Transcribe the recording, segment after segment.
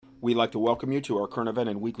We'd like to welcome you to our current event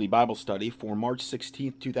and weekly Bible study for March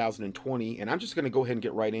 16th, 2020. And I'm just going to go ahead and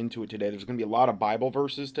get right into it today. There's going to be a lot of Bible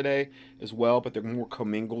verses today as well, but they're more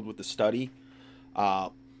commingled with the study. Uh,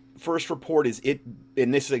 First report is it,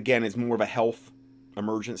 and this again is more of a health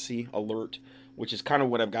emergency alert, which is kind of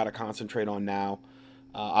what I've got to concentrate on now,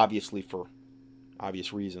 obviously for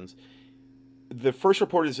obvious reasons. The first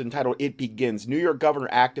report is entitled "It Begins." New York governor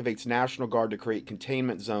activates National Guard to create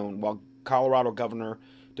containment zone, while Colorado governor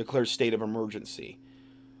declares state of emergency.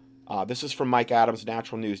 This is from Mike Adams,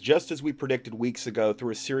 Natural News. Just as we predicted weeks ago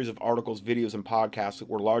through a series of articles, videos, and podcasts that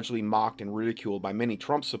were largely mocked and ridiculed by many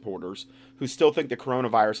Trump supporters who still think the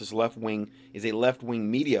coronavirus is a left-wing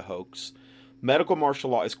media hoax, medical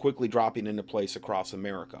martial law is quickly dropping into place across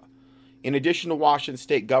America. In addition to Washington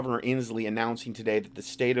State Governor Inslee announcing today that the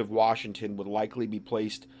state of Washington would likely be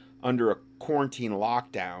placed under a quarantine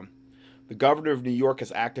lockdown, the governor of New York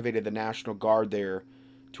has activated the National Guard there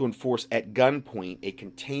to enforce at gunpoint a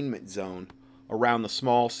containment zone around the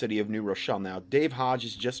small city of New Rochelle. Now, Dave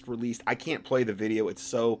Hodges just released, I can't play the video, it's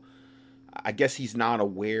so, I guess he's not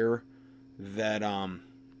aware that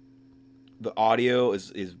the audio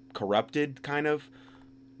is corrupted, kind of.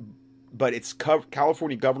 But it's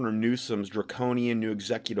California Governor Newsom's draconian new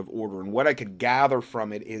executive order. And what I could gather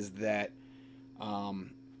from it is that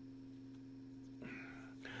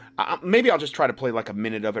maybe I'll just try to play like a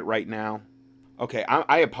minute of it right now. Okay,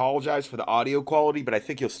 I apologize for the audio quality, but I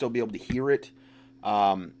think you'll still be able to hear it.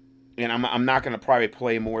 And I'm not going to probably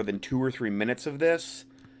play more than 2 or 3 minutes of this.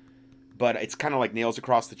 But it's kind of like nails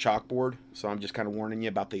across the chalkboard. So I'm just kind of warning you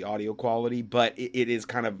about the audio quality. But it is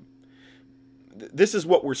kind of... This is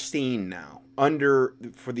what we're seeing now.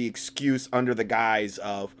 For the excuse, under the guise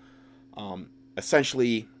of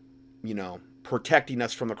essentially, protecting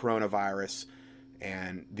us from the coronavirus.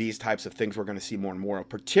 And these types of things we're going to see more and more of.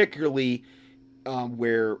 Particularly...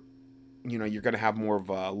 where, you're going to have more of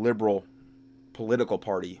a liberal political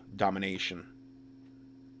party domination.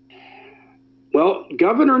 Well,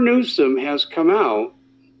 Governor Newsom has come out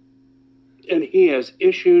and he has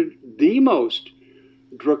issued the most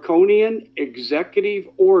draconian executive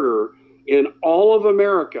order in all of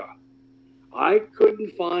America. I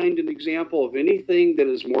couldn't find an example of anything that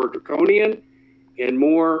is more draconian and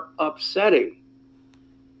more upsetting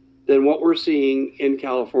than what we're seeing in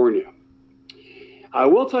California. I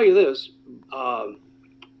will tell you this,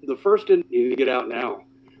 the first you need to get out now.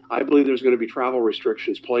 I believe there's going to be travel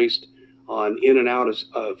restrictions placed on in and out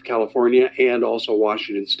of California and also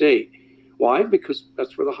Washington State. Why? Because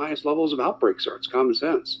that's where the highest levels of outbreaks are. It's common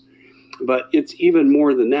sense. But it's even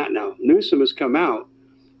more than that now. Newsom has come out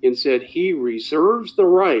and said he reserves the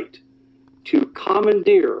right to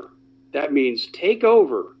commandeer, that means take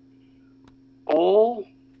over, all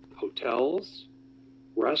hotels,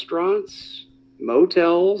 restaurants,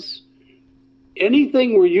 motels,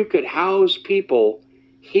 anything where you could house people,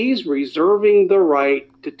 he's reserving the right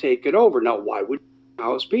to take it over. Now, why would he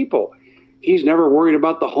house people? He's never worried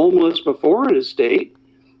about the homeless before in his state.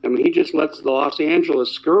 I mean, he just lets the Los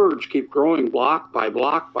Angeles scourge keep growing block by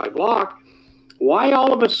block by block. Why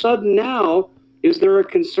all of a sudden now is there a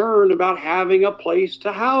concern about having a place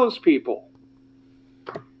to house people?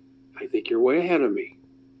 I think you're way ahead of me.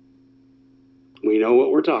 We know what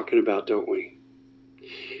we're talking about, don't we?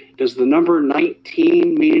 Does the number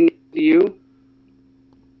 19 mean anything to you?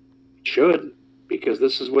 It should, because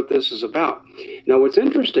this is what this is about. Now, what's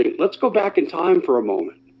interesting, let's go back in time for a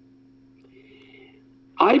moment.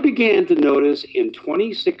 I began to notice in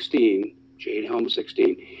 2016, Jade Helm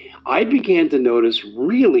 16, I began to notice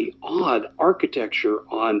really odd architecture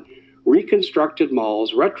on reconstructed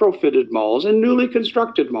malls, retrofitted malls, and newly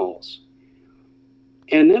constructed malls.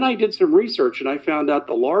 And then I did some research and I found out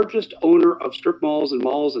the largest owner of strip malls and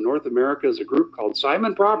malls in North America is a group called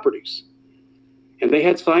Simon Properties. And they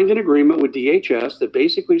had signed an agreement with DHS that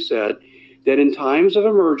basically said that in times of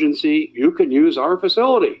emergency, you can use our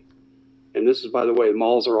facility. And this is, by the way,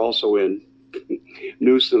 malls are also in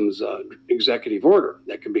Newsom's executive order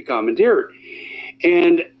that can be commandeered.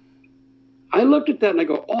 And I looked at that and I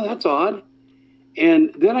go, oh, that's odd.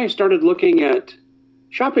 And then I started looking at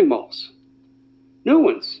shopping malls. New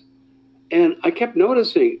ones. And I kept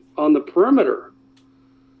noticing on the perimeter,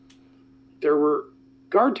 there were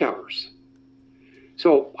guard towers.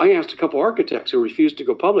 So I asked a couple architects who refused to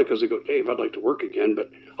go public because they go, Dave, I'd like to work again,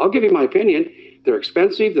 but I'll give you my opinion. They're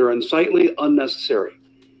expensive, they're unsightly, unnecessary.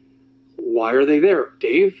 Why are they there?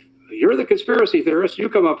 Dave, you're the conspiracy theorist, you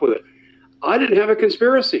come up with it. I didn't have a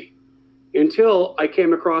conspiracy until I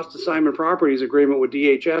came across the Simon Properties agreement with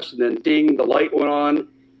DHS, and then ding, the light went on.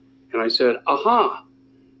 And I said, aha,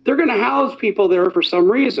 they're going to house people there for some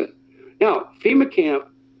reason. Now, FEMA camp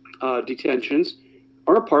detentions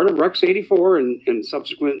are a part of Rex 84 and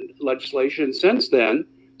subsequent legislation since then,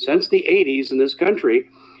 since the 80s in this country,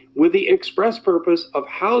 with the express purpose of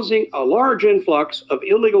housing a large influx of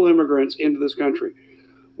illegal immigrants into this country.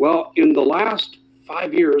 Well, in the last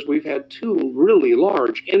 5 years, we've had 2 really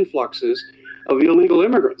large influxes of illegal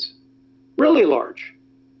immigrants. Really large.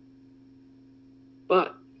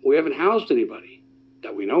 But we haven't housed anybody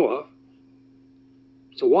that we know of.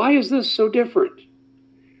 So why is this so different?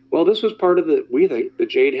 Well, this was part of we think, the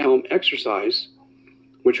Jade Helm exercise,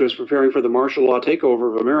 which was preparing for the martial law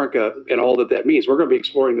takeover of America and all that that means. We're going to be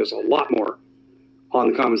exploring this a lot more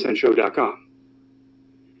on thecommonsenseshow.com.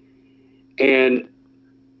 And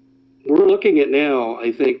we're looking at now,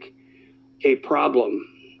 I think, a problem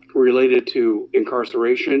related to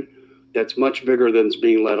incarceration that's much bigger than it's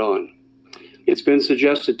being let on. It's been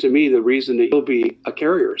suggested to me the reason that you'll be a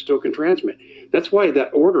carrier still can transmit. That's why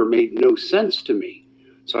that order made no sense to me.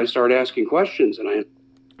 So I started asking questions,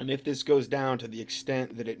 and if this goes down to the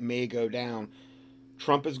extent that it may go down,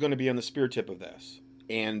 Trump is going to be on the spear tip of this.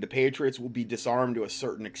 And the Patriots will be disarmed to a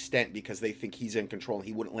certain extent because they think he's in control and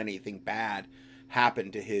he wouldn't let anything bad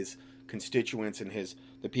happen to his constituents and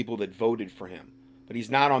the people that voted for him. But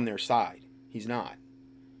he's not on their side. He's not.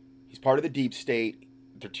 He's part of the deep state.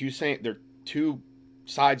 They're two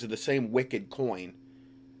sides of the same wicked coin.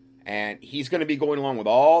 And he's going to be going along with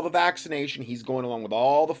all the vaccination. He's going along with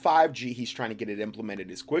all the 5G. He's trying to get it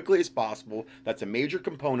implemented as quickly as possible. That's a major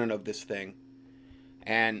component of this thing.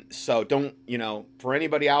 And so don't, for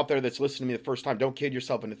anybody out there that's listening to me the first time, don't kid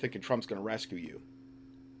yourself into thinking Trump's going to rescue you.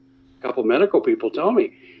 A couple medical people tell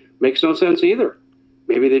me, makes no sense either.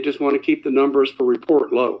 Maybe they just want to keep the numbers for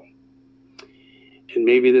report low. And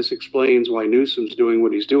maybe this explains why Newsom's doing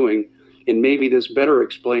what he's doing. And maybe this better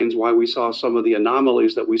explains why we saw some of the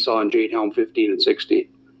anomalies that we saw in Jade Helm 15 and 16.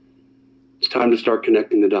 It's time to start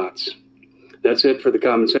connecting the dots. That's it for the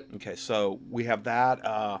Common Sense. Okay, so we have that.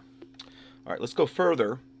 All right, let's go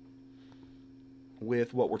further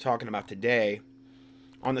with what we're talking about today.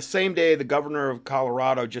 On the same day, the governor of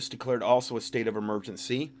Colorado just declared also a state of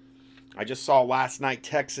emergency. I just saw last night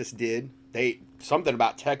Texas did. Something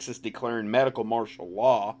about Texas declaring medical martial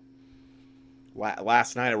law.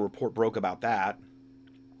 Last night, a report broke about that.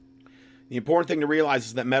 The important thing to realize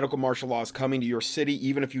is that medical martial law is coming to your city,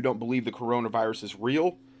 even if you don't believe the coronavirus is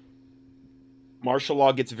real. Martial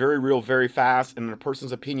law gets very real very fast, and a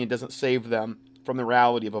person's opinion doesn't save them from the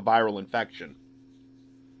reality of a viral infection.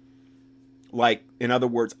 Like, in other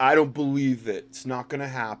words, I don't believe it. It's not going to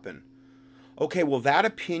happen. Okay, well, that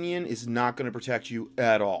opinion is not going to protect you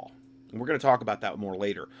at all. And we're going to talk about that more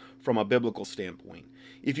later from a biblical standpoint.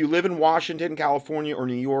 If you live in Washington, California, or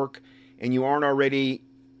New York, and you aren't ready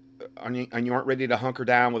to hunker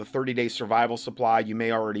down with a 30-day survival supply, you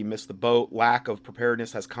may already miss the boat. Lack of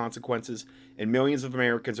preparedness has consequences, and millions of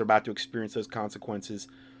Americans are about to experience those consequences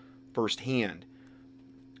firsthand.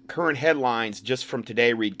 Current headlines just from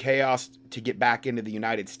today read chaos to get back into the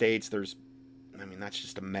United States. That's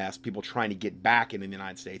just a mess. People trying to get back into the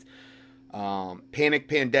United States. Panic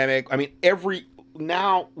pandemic.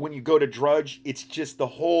 Now when you go to Drudge, it's just the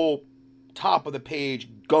whole top of the page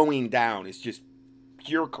going down. It's just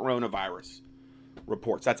pure coronavirus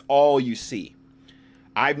reports. That's all you see.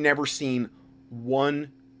 I've never seen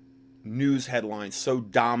one news headline so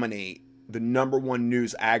dominate the number one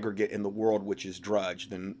news aggregate in the world, which is Drudge,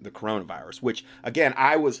 than the coronavirus, which again,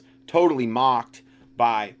 I was totally mocked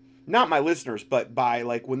by, not my listeners, but by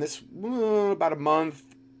when this, about a month,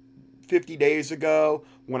 50 days ago,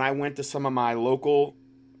 when I went to some of my local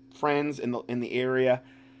friends in the area,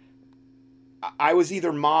 I was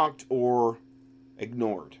either mocked or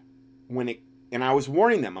ignored and I was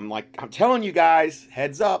warning them. I'm like, I'm telling you guys,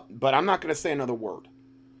 heads up, but I'm not going to say another word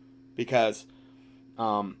because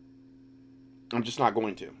I'm just not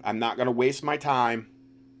going to. I'm not going to waste my time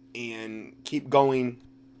and keep going.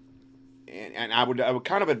 And I would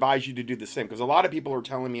kind of advise you to do the same, because a lot of people are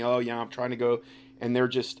telling me, oh yeah, I'm trying to go, and they're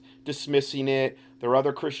just dismissing it. Their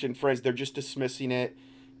other Christian friends, they're just dismissing it.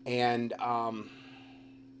 And, I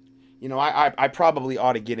probably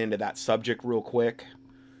ought to get into that subject real quick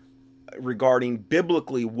regarding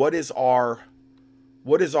biblically, what is our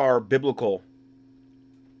biblical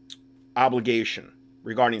obligation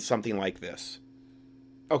regarding something like this.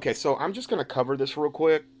 Okay, so I'm just going to cover this real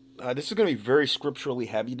quick. This is going to be very scripturally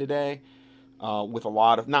heavy today, with a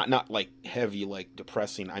lot of, not like heavy, like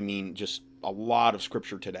depressing, I mean just a lot of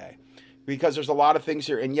scripture today. Because there's a lot of things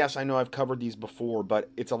here, and yes, I know I've covered these before, but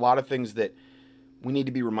it's a lot of things that we need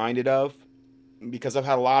to be reminded of, because I've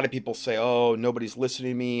had a lot of people say, oh, nobody's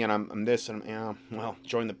listening to me, and I'm this, and well,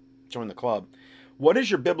 join the club. What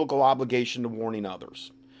is your biblical obligation to warning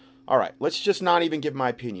others? All right, let's just not even give my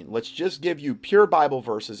opinion. Let's just give you pure Bible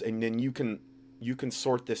verses, and then you can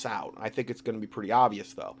sort this out. I think it's going to be pretty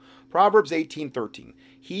obvious, though. Proverbs 18:13.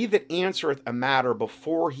 He that answereth a matter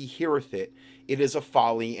before he heareth it, it is a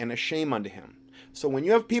folly and a shame unto him. So when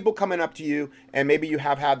you have people coming up to you, and maybe you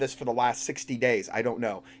have had this for the last 60 days, I don't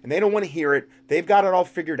know, and they don't want to hear it, they've got it all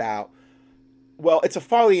figured out, well, it's a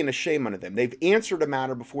folly and a shame unto them. They've answered a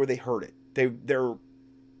matter before they heard it. They're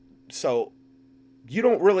so you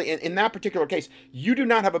don't really, in that particular case, you do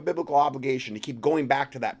not have a biblical obligation to keep going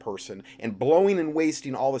back to that person and blowing and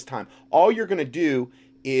wasting all this time. All you're going to do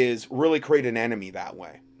is really create an enemy that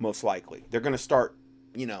way, most likely. They're going to start,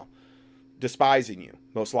 despising you,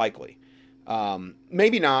 most likely.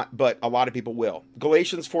 Maybe not, but a lot of people will.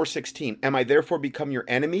 Galatians 4:16, am I therefore become your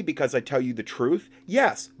enemy because I tell you the truth?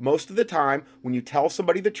 Yes, most of the time, when you tell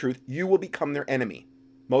somebody the truth, you will become their enemy.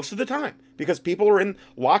 Most of the time, because people are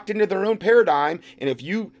locked into their own paradigm, and if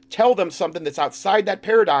you tell them something that's outside that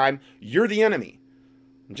paradigm, you're the enemy.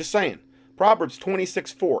 I'm just saying. Proverbs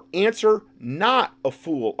 26:4, answer not a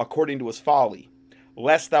fool according to his folly,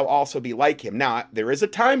 lest thou also be like him. Now, there is a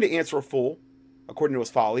time to answer a fool according to his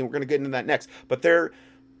folly, and we're going to get into that next, but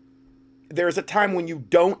there's a time when you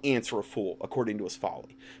don't answer a fool according to his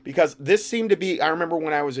folly, because this seemed to be, I remember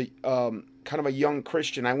when I was a kind of a young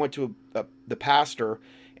Christian, I went to the pastor,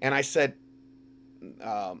 and I said,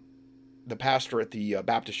 the pastor at the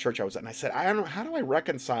Baptist church I was at, and I said, I don't know, how do I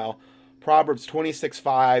reconcile Proverbs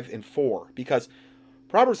 26:5 and 4? Because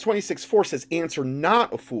Proverbs 26:4 says, answer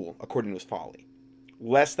not a fool according to his folly,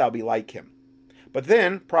 lest thou be like him. But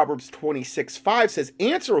then Proverbs 26:5 says,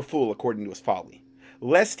 answer a fool according to his folly,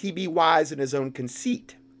 lest he be wise in his own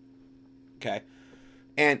conceit. Okay?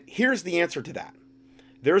 And here's the answer to that.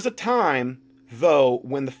 There's a time, though,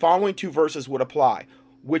 when the following two verses would apply,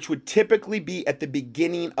 which would typically be at the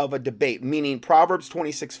beginning of a debate, meaning Proverbs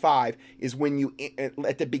 26:5 is when you,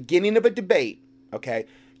 at the beginning of a debate, okay,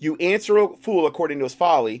 you answer a fool according to his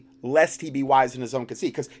folly, lest he be wise in his own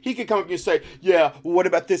conceit. Because he could come up to you and say, yeah, well, what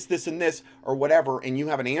about this, this, and this, or whatever, and you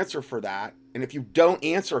have an answer for that. And if you don't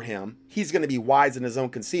answer him, he's going to be wise in his own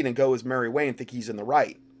conceit and go his merry way and think he's in the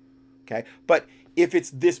right. Okay? But if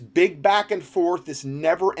it's this big back and forth, this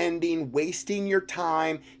never-ending, wasting your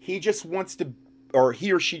time, he just wants to, or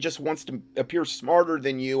he or she just wants to appear smarter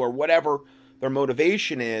than you, or whatever their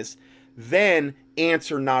motivation is, then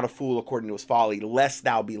answer not a fool according to his folly, lest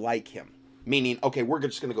thou be like him. Meaning, okay, we're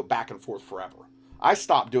just going to go back and forth forever. I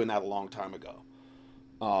stopped doing that a long time ago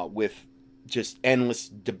with just endless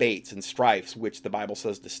debates and strifes, which the Bible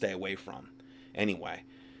says to stay away from. Anyway.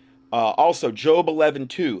 Also, Job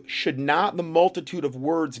 11:2, should not the multitude of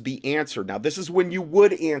words be answered? Now, this is when you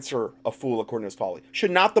would answer a fool according to his folly.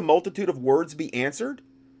 Should not the multitude of words be answered?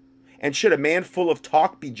 And should a man full of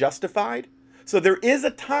talk be justified? So there is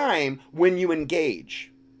a time when you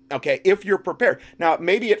engage, okay, if you're prepared. Now,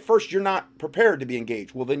 maybe at first you're not prepared to be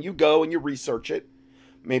engaged. Well, then you go and you research it.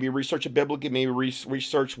 Maybe research it biblically, maybe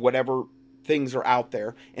research whatever things are out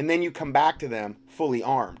there. And then you come back to them fully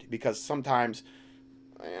armed, because sometimes,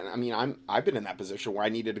 and I mean, I've been in that position where I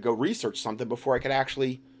needed to go research something before I could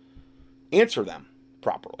actually answer them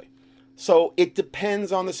properly. So it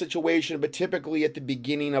depends on the situation, but typically at the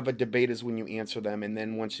beginning of a debate is when you answer them, and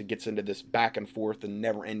then once it gets into this back and forth and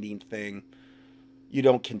never-ending thing, you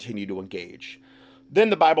don't continue to engage.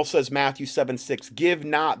 Then the Bible says, Matthew 7:6, give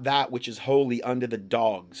not that which is holy unto the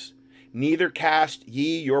dogs, neither cast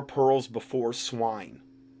ye your pearls before swine.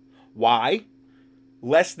 Why?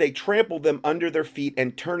 Lest they trample them under their feet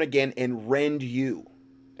and turn again and rend you.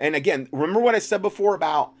 And again, remember what I said before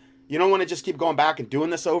about you don't want to just keep going back and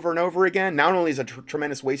doing this over and over again? Not only is it a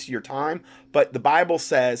tremendous waste of your time, but the Bible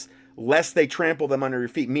says, lest they trample them under your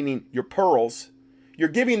feet, meaning your pearls, you're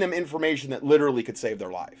giving them information that literally could save their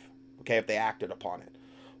life, okay, if they acted upon it.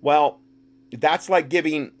 Well, that's like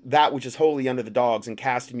giving that which is holy unto the dogs and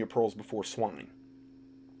casting your pearls before swine.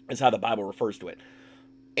 That's how the Bible refers to it.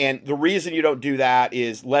 And the reason you don't do that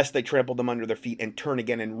is lest they trample them under their feet and turn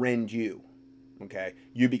again and rend you. Okay?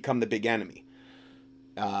 You become the big enemy.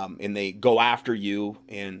 And they go after you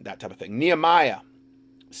and that type of thing. Nehemiah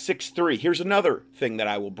 6:3. Here's another thing that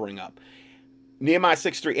I will bring up. Nehemiah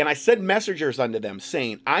 6:3. And I sent messengers unto them,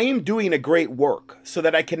 saying, I am doing a great work, so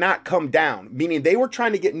that I cannot come down. Meaning they were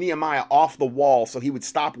trying to get Nehemiah off the wall so he would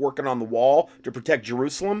stop working on the wall to protect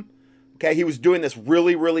Jerusalem. Okay, he was doing this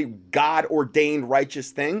really, really God-ordained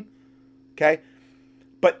righteous thing. Okay,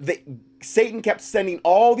 but Satan kept sending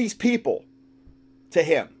all these people to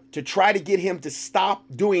him to try to get him to stop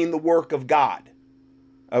doing the work of God.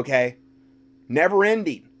 Okay, never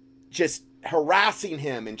ending, just harassing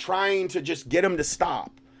him and trying to just get him to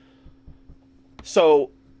stop.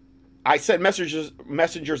 So I sent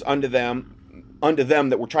messengers unto them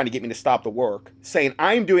that were trying to get me to stop the work, saying,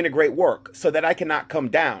 I am doing a great work, so that I cannot come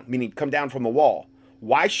down, meaning come down from the wall.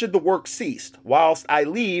 Why should the work cease, whilst I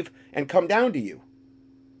leave and come down to you?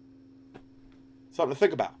 Something to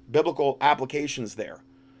think about. Biblical applications there.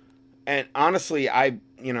 And honestly,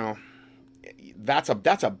 that's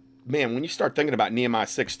a man, when you start thinking about Nehemiah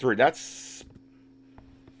 6:3, it's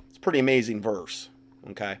a pretty amazing verse.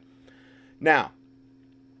 Okay. Now,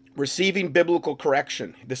 receiving biblical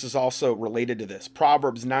correction. This is also related to this.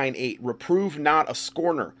 Proverbs 9:8. Reprove not a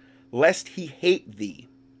scorner, lest he hate thee.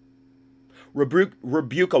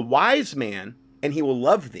 Rebuke a wise man, and he will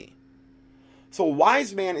love thee. So a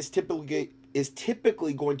wise man is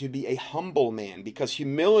typically going to be a humble man, because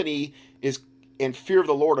humility and fear of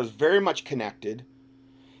the Lord is very much connected.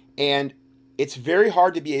 And it's very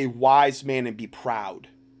hard to be a wise man and be proud.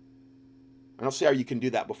 I don't see how you can do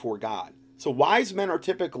that before God. So wise men are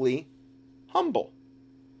typically humble.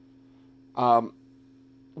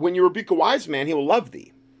 When you rebuke a wise man, he will love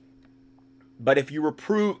thee. But if you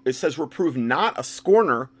reprove, it says, reprove not a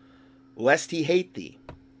scorner, lest he hate thee.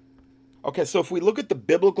 Okay, so if we look at the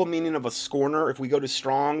biblical meaning of a scorner, if we go to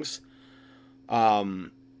Strong's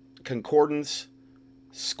Concordance,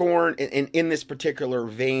 scorn, in this particular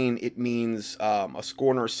vein, it means a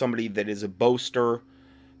scorner is somebody that is a boaster,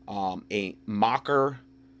 a mocker,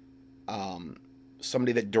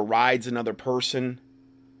 somebody that derides another person,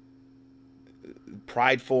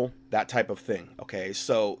 prideful, that type of thing. Okay,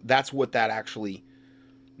 so that's what that actually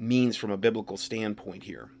means from a biblical standpoint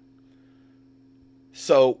here.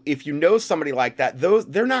 So if you know somebody like that,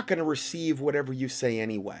 they're not going to receive whatever you say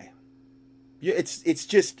anyway. It's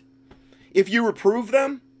just, if you reprove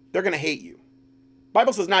them, they're going to hate you.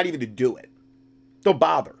 Bible says not even to do it. Don't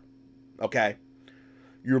bother. Okay?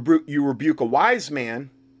 You rebuke a wise man,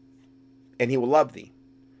 and he will love thee.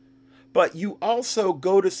 But you also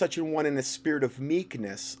go to such an one in a spirit of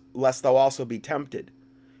meekness, lest thou also be tempted.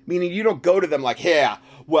 Meaning you don't go to them like, yeah,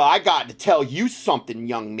 well, I got to tell you something,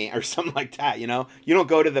 young man, or something like that, you know? You don't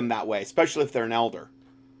go to them that way, especially if they're an elder.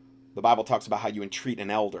 The Bible talks about how you entreat an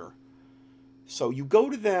elder. So you go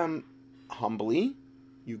to them humbly,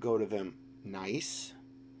 you go to them nice,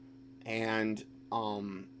 and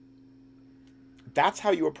that's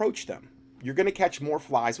how you approach them. You're going to catch more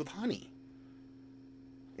flies with honey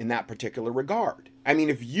in that particular regard. I mean,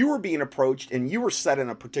 if you were being approached and you were set in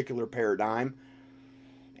a particular paradigm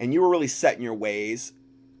and you were really set in your ways,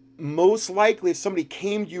 most likely if somebody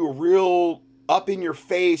came to you real up in your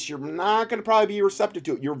face, you're not going to probably be receptive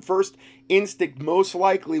to it. Your first instinct most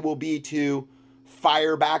likely will be to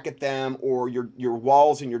fire back at them, or your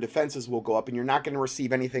walls and your defenses will go up, and you're not going to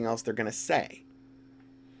receive anything else they're going to say.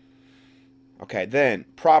 Okay, then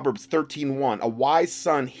Proverbs 13:1. A wise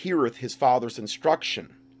son heareth his father's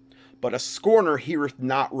instruction, but a scorner heareth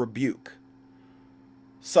not rebuke.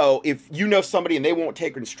 So if you know somebody and they won't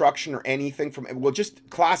take instruction or anything from it, well, just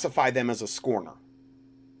classify them as a scorner,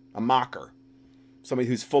 a mocker, somebody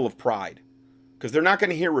who's full of pride, because they're not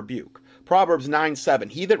going to hear rebuke. Proverbs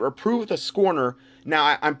 9:7. He that reproveth a scorner.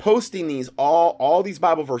 Now I'm posting these all these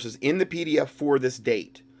Bible verses in the PDF for this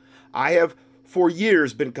date. I have for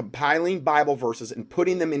years been compiling Bible verses and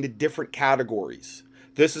putting them into different categories.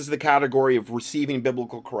 This is the category of receiving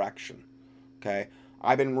biblical correction. Okay,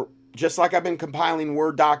 just like I've been compiling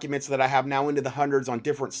Word documents that I have now into the hundreds on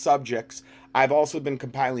different subjects, I've also been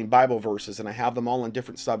compiling Bible verses, and I have them all on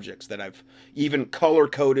different subjects that I've even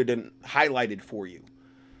color-coded and highlighted for you.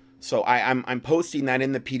 So I'm posting that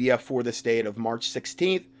in the PDF for this date of March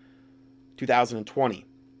 16th, 2020.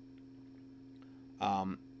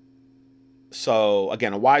 So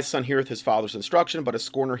again, a wise son heareth his father's instruction, but a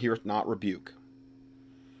scorner heareth not rebuke.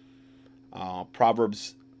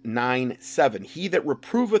 Proverbs 9:7. He that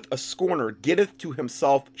reproveth a scorner getteth to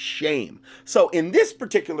himself shame. So in this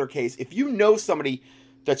particular case, if you know somebody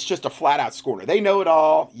that's just a flat-out scorner, they know it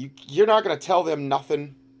all, you're not going to tell them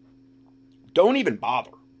nothing, don't even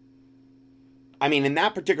bother. I mean, in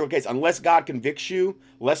that particular case, unless God convicts you,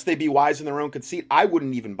 lest they be wise in their own conceit, I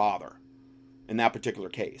wouldn't even bother in that particular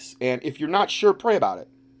case. And if you're not sure, pray about it.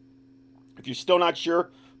 If you're still not sure,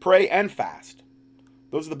 pray and fast.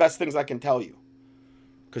 Those are the best things I can tell you,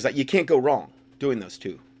 because you can't go wrong doing those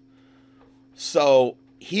two. So,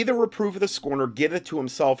 he that reproveth a scorner getteth to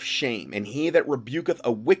himself shame, and he that rebuketh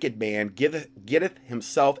a wicked man getteth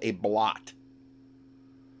himself a blot.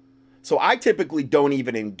 So I typically don't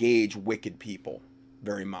even engage wicked people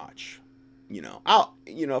very much.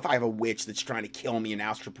 If I have a witch that's trying to kill me and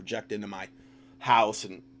astral project into my house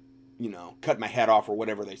and, cut my head off or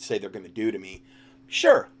whatever they say they're going to do to me,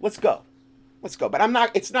 sure, let's go. Let's go. But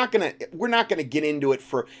we're not gonna get into it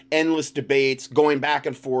for endless debates, going back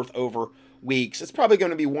and forth over weeks. It's probably going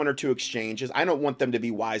to be one or two exchanges. I don't want them to be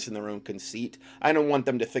wise in their own conceit. I don't want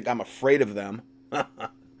them to think I'm afraid of them.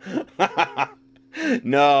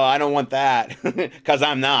 No, I don't want that, because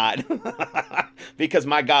I'm not. Because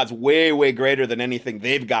my God's way, way greater than anything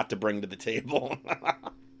they've got to bring to the table.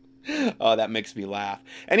 Oh, that makes me laugh.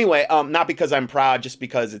 Anyway, not because I'm proud, just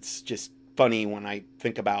because it's just funny when I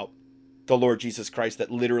think about the Lord Jesus Christ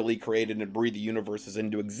that literally created and breathed the universes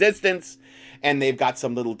into existence, and they've got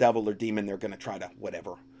some little devil or demon they're going to try to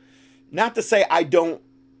whatever. Not to say I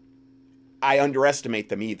underestimate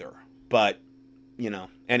them either, but,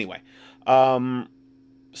 anyway.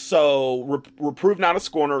 So, reprove not a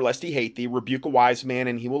scorner, lest he hate thee. Rebuke a wise man,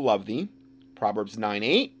 and he will love thee. Proverbs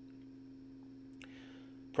 9:8.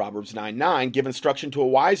 Proverbs 9:9. Give instruction to a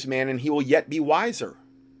wise man, and he will yet be wiser.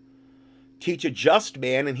 Teach a just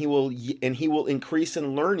man, and he will increase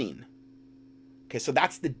in learning. Okay, so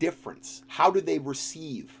that's the difference. How do they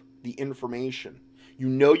receive the information?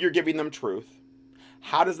 You're giving them truth.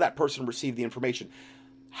 How does that person receive the information?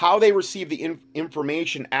 How they receive the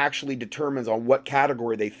information actually determines on what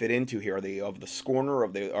category they fit into here. Are they of the scorner? Are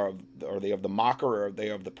they of the mocker? Or are they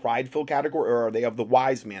of the prideful category? Or are they of the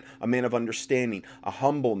wise man, a man of understanding, a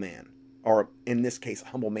humble man, or in this case, a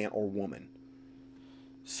humble man or woman?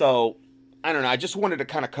 So, I don't know. I just wanted to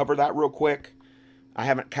kind of cover that real quick. I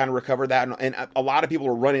haven't kind of recovered that. And a lot of people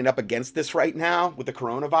are running up against this right now with the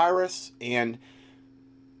coronavirus. And,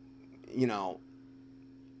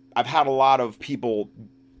 I've had a lot of people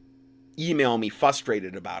email me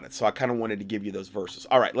frustrated about it. So I kind of wanted to give you those verses.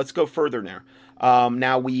 All right, let's go further now.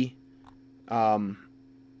 Now let's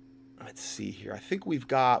see here. I think these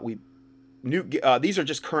are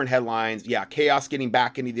just current headlines. Yeah, chaos getting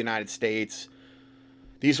back into the United States.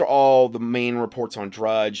 These are all the main reports on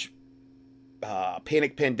Drudge.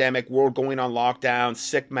 Panic pandemic, world going on lockdown,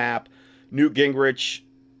 sick map. Newt Gingrich,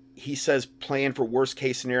 he says plan for worst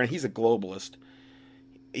case scenario, and he's a globalist.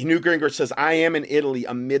 Newt Gingrich says, I am in Italy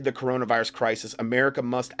amid the coronavirus crisis. America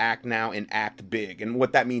must act now and act big. And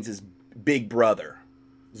what that means is big brother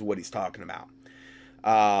is what he's talking about.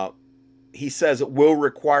 He says it will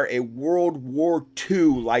require a World War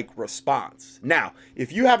II-like response. Now,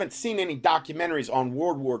 if you haven't seen any documentaries on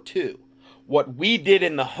World War II, what we did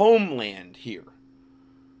in the homeland here,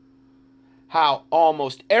 how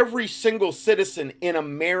almost every single citizen in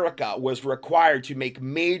America was required to make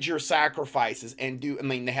major sacrifices and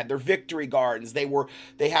they had their victory gardens. They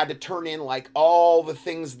had to turn in like all the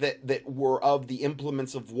things that were of the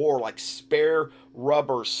implements of war, like spare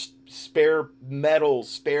rubber, spare metals,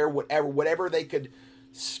 spare whatever they could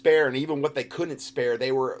spare, and even what they couldn't spare,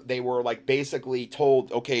 they were like basically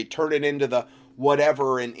told, okay, turn it into the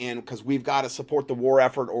whatever, and because we've got to support the war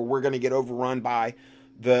effort or we're going to get overrun by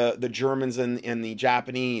the Germans and the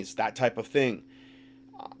Japanese, that type of thing.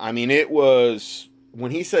 I mean, it was,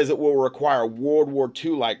 when he says it will require a World War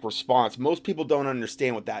II-like response, most people don't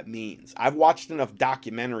understand what that means. I've watched enough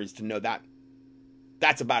documentaries to know that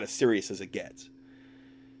that's about as serious as it gets.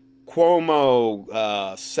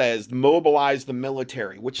 Cuomo says mobilize the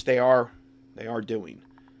military, which they are doing.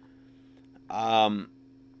 All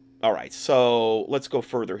right, so let's go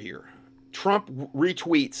further here. Trump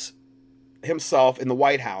retweets himself in the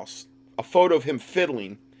White House, a photo of him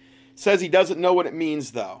fiddling, says he doesn't know what it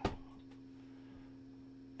means though.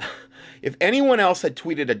 If anyone else had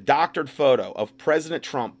tweeted a doctored photo of President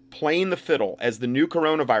Trump playing the fiddle as the new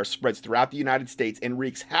coronavirus spreads throughout the United States and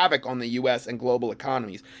wreaks havoc on the U.S. and global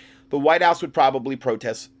economies, the White House would probably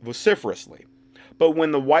protest vociferously. But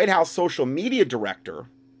when the White House social media director,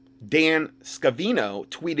 Dan Scavino,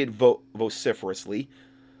 tweeted vociferously,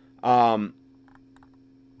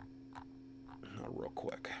 real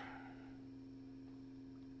quick.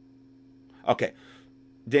 Okay.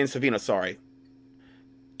 Dan Savino, sorry.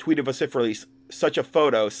 Tweeted vociferously such a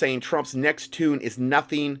photo saying Trump's next tune is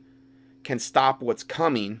nothing can stop what's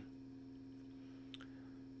coming.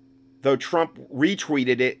 Though Trump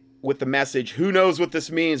retweeted it with the message, who knows what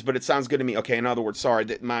this means, but it sounds good to me. Okay, in other words, sorry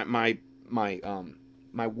that my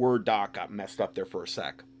Word doc got messed up there for a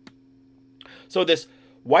sec. So this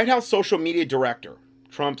White House social media director,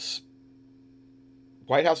 Trump's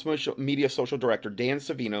White House media social director, Dan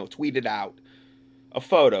Savino, tweeted out a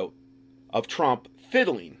photo of Trump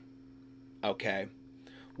fiddling, okay,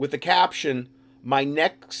 with the caption, my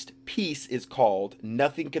next piece is called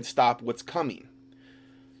Nothing Can Stop What's Coming.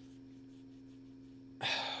 I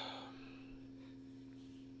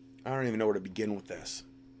don't even know where to begin with this.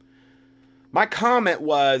 My comment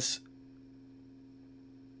was,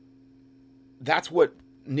 that's what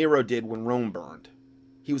Nero did when Rome burned.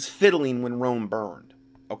 He was fiddling when Rome burned,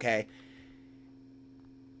 okay?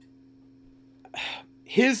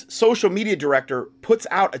 His social media director puts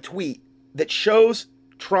out a tweet that shows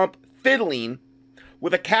Trump fiddling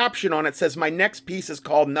with a caption on it that says, "My next piece is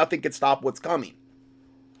called Nothing Can Stop What's Coming."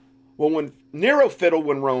 Well, when Nero fiddled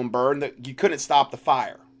when Rome burned, you couldn't stop the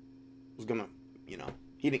fire. It was gonna,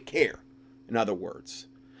 he didn't care, in other words.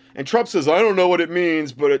 And Trump says, "I don't know what it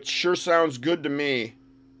means, but it sure sounds good to me."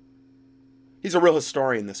 He's a real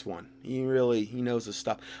historian, this one. He knows his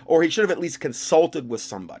stuff. Or he should have at least consulted with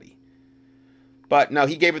somebody. But no,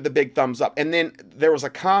 he gave it the big thumbs up. And then there was a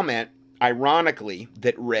comment, ironically,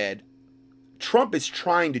 that read, "Trump is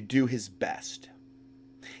trying to do his best."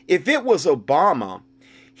 If it was Obama,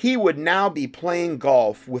 he would now be playing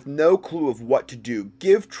golf with no clue of what to do.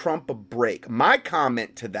 Give Trump a break. My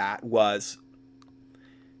comment to that was,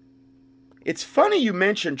 it's funny you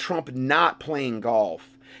mentioned Trump not playing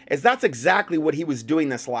golf, as that's exactly what he was doing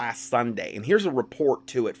this last Sunday. And here's a report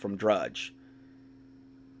to it from Drudge.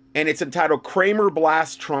 And it's entitled, "Kramer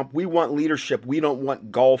Blasts Trump, We Want Leadership, We Don't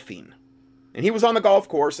Want Golfing." And he was on the golf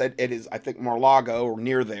course at his, I think, Mar-a-Lago or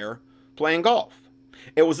near there, playing golf.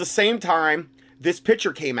 It was the same time this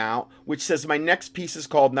picture came out, which says, "My next piece is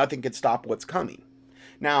called Nothing Can Stop What's Coming."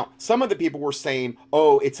 Now, some of the people were saying,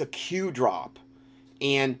 oh, it's a Q drop.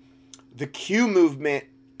 And the Q movement,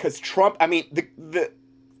 because Trump, the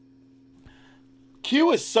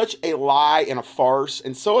Q is such a lie and a farce,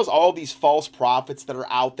 and so is all these false prophets that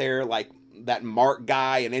are out there, like that Mark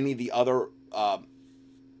guy and any of the other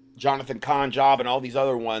Jonathan Conjob and all these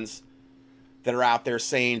other ones that are out there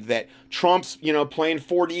saying that Trump's, playing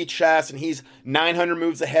 4D chess and he's 900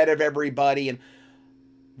 moves ahead of everybody. And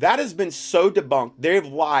that has been so debunked. They've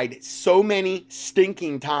lied so many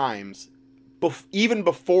stinking times, even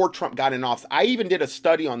before Trump got in office. I even did a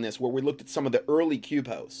study on this where we looked at some of the early Q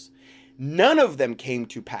posts. None of them came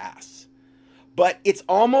to pass. But it's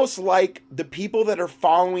almost like the people that are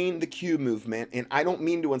following the Q movement, and I don't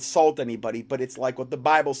mean to insult anybody, but it's like what the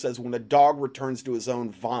Bible says, when a dog returns to his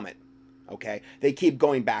own vomit. Okay? They keep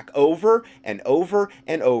going back over and over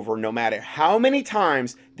and over, no matter how many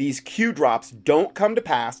times these Q drops don't come to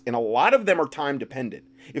pass, and a lot of them are time dependent.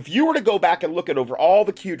 If you were to go back and look at over all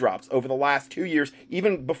the Q drops over the last 2 years,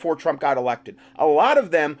 even before Trump got elected, a lot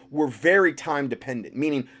of them were very time dependent,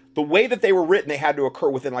 meaning the way that they were written, they had to occur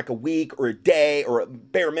within like a week or a day or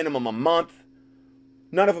at bare minimum a month.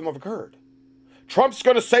 None of them have occurred. Trump's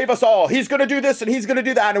going to save us all. He's going to do this and he's going to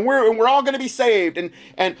do that, and we're all going to be saved.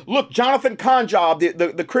 And look, Jonathan Conjob,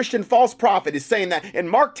 the Christian false prophet, is saying that, and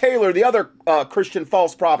Mark Taylor, the other Christian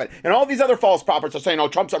false prophet, and all these other false prophets are saying, oh,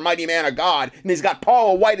 Trump's a mighty man of God, and he's got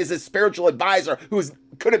Paula White as his spiritual advisor, who's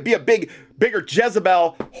could it be a bigger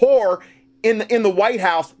Jezebel whore in the White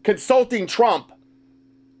House consulting Trump.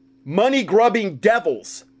 Money grubbing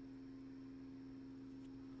devils.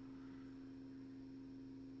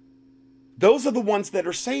 Those are the ones that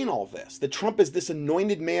are saying all this, that Trump is this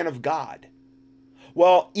anointed man of God.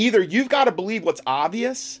 Well, either you've got to believe what's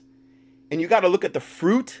obvious, and you got to look at the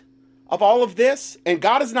fruit of all of this, and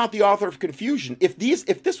God is not the author of confusion. If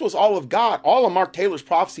this was all of God, all of Mark Taylor's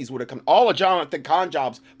prophecies would have come, all of Jonathan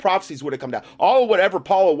Conjob's prophecies would have come down, all of whatever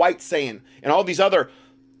Paula White's saying, and all these other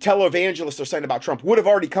televangelists are saying about Trump would have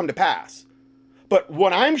already come to pass. But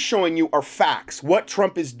what I'm showing you are facts, what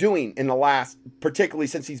Trump is doing in the last, particularly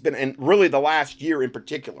since he's been, and really the last year in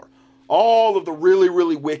particular, all of the really,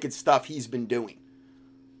 really wicked stuff he's been doing.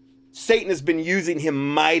 Satan has been using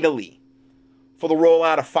him mightily for the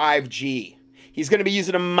rollout of 5G. He's going to be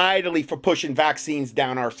using him mightily for pushing vaccines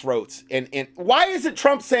down our throats. And why isn't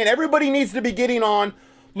Trump saying everybody needs to be getting on,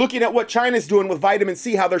 looking at what China's doing with vitamin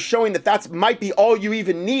C, how they're showing that might be all you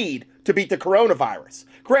even need to beat the coronavirus?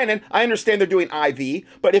 Granted, I understand they're doing IV,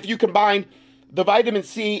 but if you combine the vitamin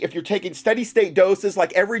C, if you're taking steady state doses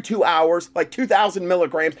like every 2 hours, like 2,000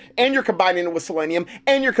 milligrams, and you're combining it with selenium,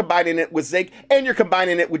 and you're combining it with zinc, and you're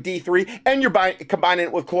combining it with D3, and you're combining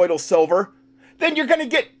it with colloidal silver, then you're going to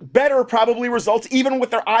get better probably results even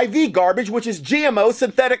with their IV garbage, which is GMO,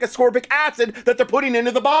 synthetic ascorbic acid, that they're putting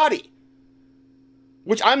into the body,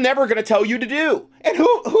 which I'm never going to tell you to do. And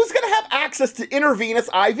who's going to have access to intravenous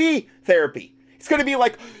IV therapy? It's going to be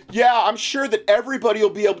like, yeah, I'm sure that everybody will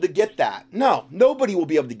be able to get that. No, nobody will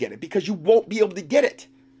be able to get it because you won't be able to get it.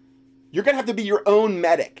 You're going to have to be your own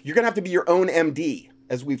medic. You're going to have to be your own MD,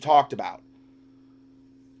 as we've talked about.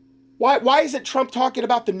 Why isn't Trump talking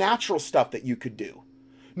about the natural stuff that you could do?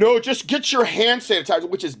 No, just get your hand sanitizer,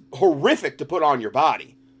 which is horrific to put on your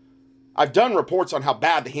body. I've done reports on how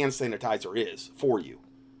bad the hand sanitizer is for you.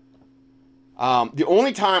 The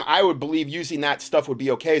only time I would believe using that stuff would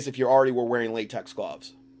be okay is if you already were wearing latex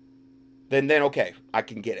gloves. then okay, I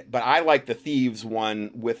can get it. But I like the thieves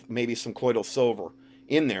one with maybe some colloidal silver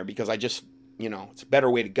in there because I just, it's a better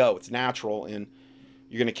way to go. It's natural and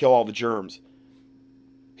you're going to kill all the germs.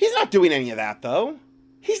 He's not doing any of that though.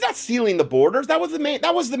 He's not sealing the borders. That was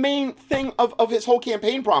the main thing of his whole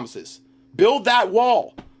campaign promises. Build that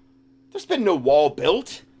wall. There's been no wall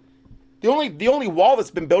built. The only wall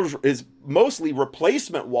that's been built is mostly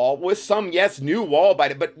replacement wall with some, yes, new wall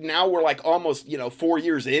but now we're like almost, 4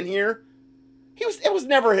 years in here. It was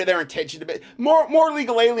never their intention to be. More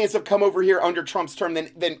illegal aliens have come over here under Trump's term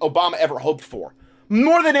than Obama ever hoped for.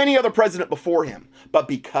 More than any other president before him. But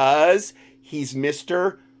because he's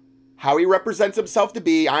how he represents himself to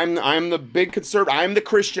be, I'm the big conservative, I'm the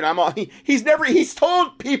Christian, he's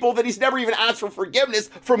told people that he's never even asked for forgiveness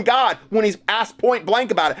from God when he's asked point blank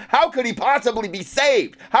about it. How could he possibly be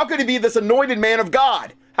saved? How could he be this anointed man of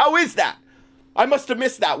God? How is that? I must have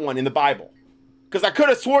missed that one in the Bible. Because I could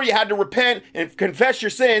have swore you had to repent and confess your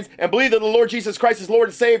sins and believe that the Lord Jesus Christ is Lord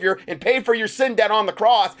and Savior and paid for your sin debt on the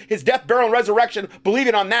cross, his death, burial, and resurrection,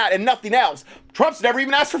 believing on that and nothing else. Trump's never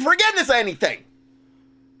even asked for forgiveness of anything.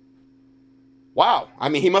 Wow. I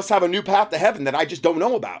mean, he must have a new path to heaven that I just don't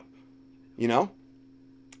know about. I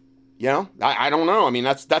don't know. I mean,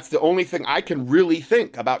 that's the only thing I can really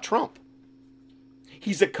think about Trump.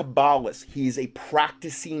 He's a Kabbalist. He's a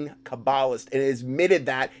practicing Kabbalist and has admitted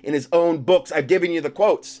that in his own books. I've given you the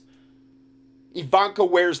quotes. Ivanka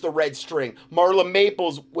wears the red string. Marla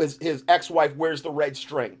Maples, his ex-wife, wears the red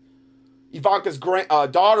string. Ivanka's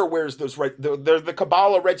daughter wears those they're the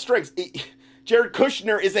Kabbalah red strings. Jared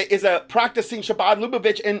Kushner is a practicing Chabad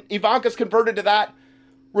Lubavitch, and Ivanka's converted to that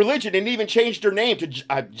religion and even changed her name to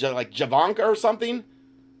like Javanka or something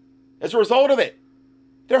as a result of it.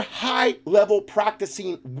 They're high-level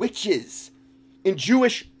practicing witches in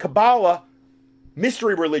Jewish Kabbalah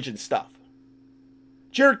mystery religion stuff.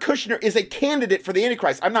 Jared Kushner is a candidate for the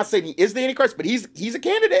Antichrist. I'm not saying he is the Antichrist, but he's a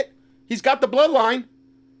candidate. He's got the bloodline.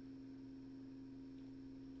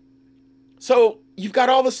 So you've got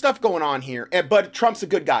all this stuff going on here, but Trump's a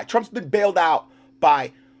good guy. Trump's been bailed out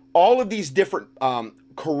by all of these different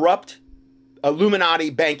corrupt Illuminati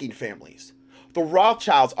banking families. The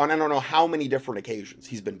Rothschilds, on I don't know how many different occasions,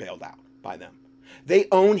 he's been bailed out by them. They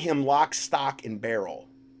own him lock, stock, and barrel.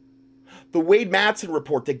 The Wade Madsen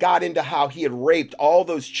report that got into how he had raped all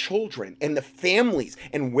those children and the families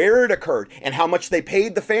and where it occurred and how much they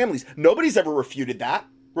paid the families. Nobody's ever refuted that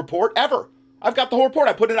report, ever. I've got the whole report.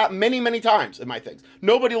 I put it out many, many times in my things.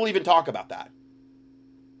 Nobody will even talk about that.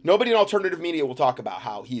 Nobody in alternative media will talk about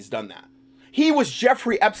how he's done that. He was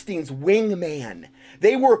Jeffrey Epstein's wingman.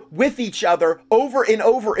 They were with each other over and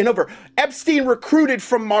over and over. Epstein recruited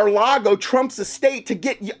from Mar-a-Lago, Trump's estate, to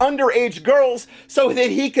get underage girls so that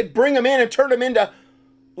he could bring them in and turn them into,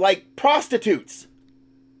 like, prostitutes.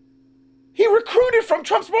 He recruited from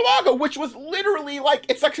Trump's Mar-a-Lago, which was literally like,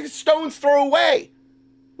 it's like a stone's throw away.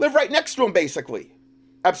 Live right next to him, basically.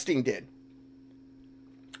 Epstein did.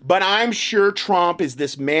 But I'm sure Trump is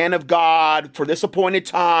this man of God for this appointed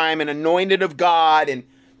time and anointed of God. And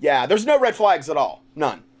yeah, there's no red flags at all.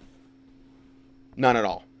 None. None at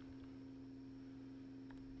all.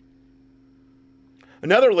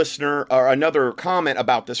 Another listener or another comment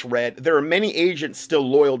about this read, there are many agents still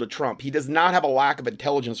loyal to Trump. He does not have a lack of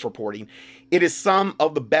intelligence reporting. It is some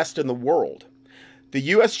of the best in the world.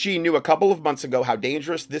 The USG knew a couple of months ago how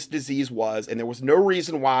dangerous this disease was, and there was no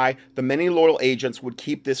reason why the many loyal agents would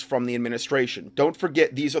keep this from the administration. Don't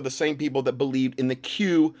forget, these are the same people that believed in the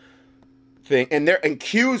Q thing, and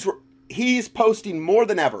he's posting more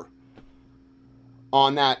than ever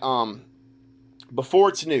on that before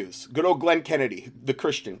it's news. Good old Glenn Kennedy, the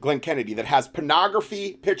Christian Glenn Kennedy, that has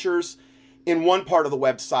pornography pictures in one part of the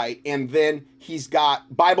website, and then he's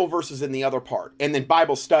got Bible verses in the other part, and then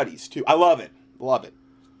Bible studies too. I love it. Love it.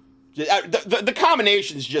 The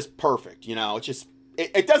combination is just perfect, you know. It's just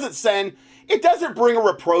it doesn't bring a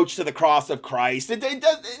reproach to the cross of Christ.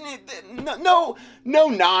 No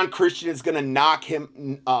non-Christian is going to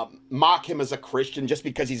mock him as a Christian just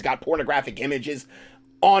because he's got pornographic images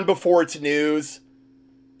on before it's news,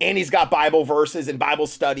 and he's got Bible verses and Bible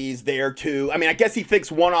studies there too. I mean, I guess he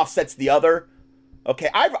thinks one offsets the other. Okay,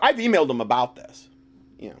 I've emailed him about this.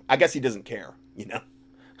 You know, I guess he doesn't care. You know.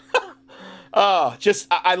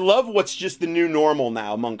 I love what's just the new normal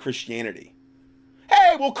now among Christianity.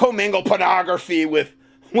 Hey, we'll commingle pornography with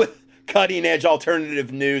cutting edge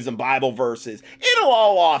alternative news and Bible verses. It'll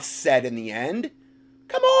all offset in the end.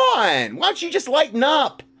 Come on, why don't you just lighten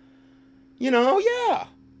up? You know, yeah.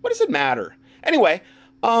 What does it matter? Anyway,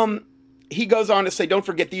 he goes on to say, don't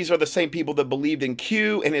forget these are the same people that believed in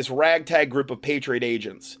Q and his ragtag group of Patriot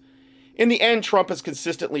agents. In the end, Trump has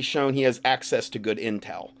consistently shown he has access to good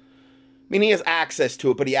intel. I mean, he has access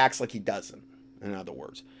to it, but he acts like he doesn't, in other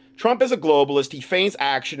words. Trump is a globalist. He feigns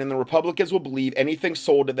action, and the Republicans will believe anything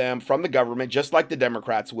sold to them from the government, just like the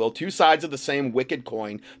Democrats will. Two sides of the same wicked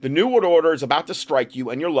coin. The New World Order is about to strike you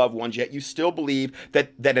and your loved ones, yet you still believe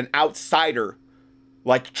that an outsider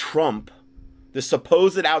like Trump, the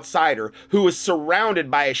supposed outsider, who is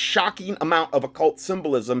surrounded by a shocking amount of occult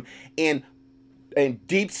symbolism and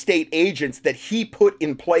deep state agents that he put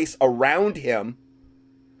in place around him,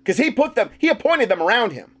 because he appointed them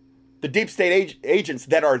around him, the deep state agents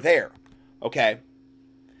that are there, okay,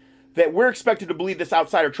 that we're expected to believe this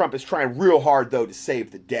outsider Trump is trying real hard, though, to save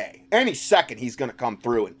the day. Any second he's going to come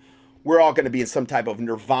through, and we're all going to be in some type of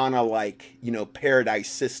nirvana-like, paradise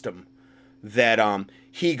system that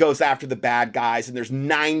he goes after the bad guys, and there's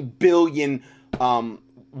 9 billion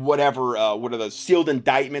what are those sealed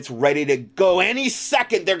indictments ready to go. Any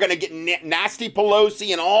second they're going to get Nasty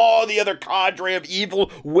Pelosi and all the other cadre of evil,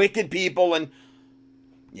 wicked people. And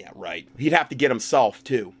yeah, right. He'd have to get himself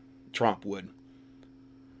too. Trump would.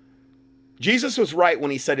 Jesus was right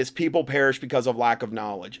when he said his people perish because of lack of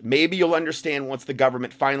knowledge. Maybe you'll understand once the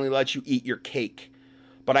government finally lets you eat your cake.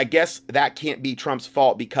 But I guess that can't be Trump's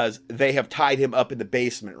fault because they have tied him up in the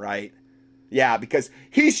basement, right? Yeah, because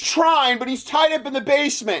he's trying, but he's tied up in the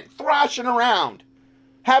basement, thrashing around,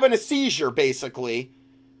 having a seizure, basically.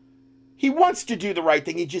 He wants to do the right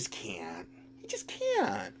thing. He just can't. He just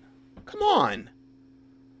can't. Come on.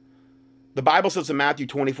 The Bible says in Matthew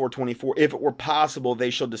 24:24, if it were possible, they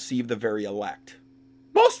shall deceive the very elect.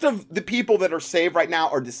 Most of the people that are saved right now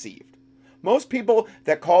are deceived. Most people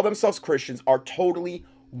that call themselves Christians are totally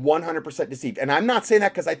 100% deceived. And I'm not saying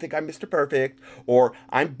that because I think I'm Mr. Perfect or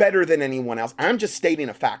I'm better than anyone else. I'm just stating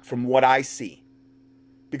a fact from what I see.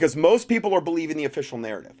 Because most people are believing the official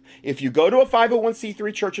narrative. If you go to a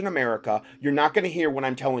 501c3 church in America, you're not going to hear what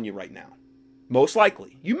I'm telling you right now. Most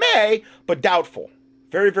likely. You may, but doubtful.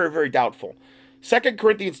 Very, very, very doubtful. 2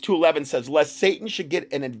 Corinthians 2:11 says, lest Satan should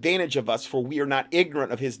get an advantage of us, for we are not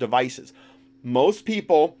ignorant of his devices. Most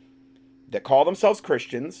people that call themselves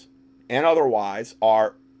Christians and otherwise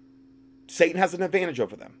Satan has an advantage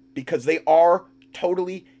over them because they are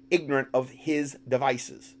totally ignorant of his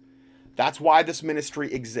devices. That's why this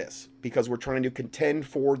ministry exists, because we're trying to contend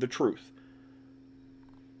for the truth.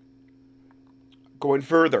 Going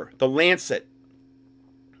further, the Lancet,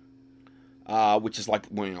 which is like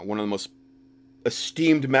one of the most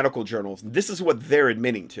esteemed medical journals, this is what they're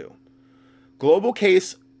admitting to. Global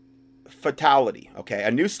case fatality. Okay,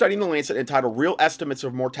 a new study in the Lancet entitled Real Estimates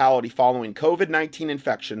of Mortality Following COVID-19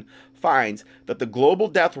 Infection finds that the global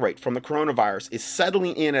death rate from the coronavirus is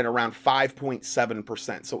settling in at around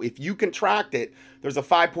 5.7%. So if you contract it, there's a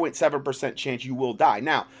 5.7% chance you will die.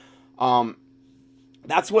 Now,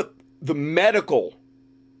 that's what the medical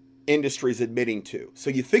industry is admitting to. So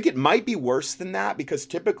you think it might be worse than that because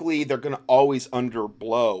typically they're going to always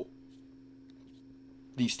underblow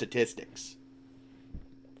these statistics.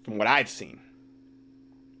 From what I've seen.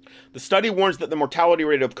 The study warns that the mortality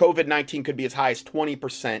rate of COVID-19 could be as high as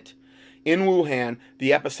 20% in Wuhan, the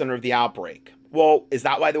epicenter of the outbreak. Well, is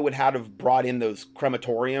that why they would have brought in those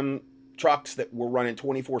crematorium trucks that were running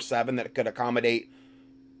 24/7 that could accommodate,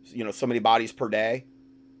 so many bodies per day?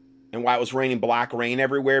 And why it was raining black rain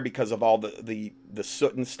everywhere because of all the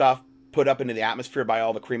soot and stuff put up into the atmosphere by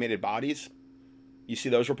all the cremated bodies? You see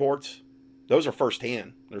those reports? Those are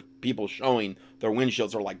firsthand. There's people showing their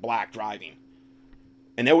windshields are like black driving.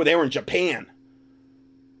 And they were in Japan,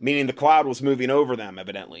 meaning the cloud was moving over them,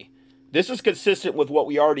 evidently. This is consistent with what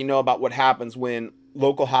we already know about what happens when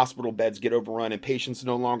local hospital beds get overrun and patients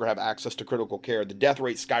no longer have access to critical care. The death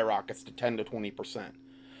rate skyrockets to 10 to 20%.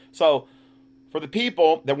 So for the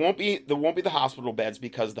people, there won't be the hospital beds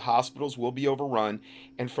because the hospitals will be overrun.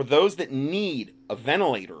 And for those that need a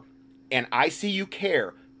ventilator and ICU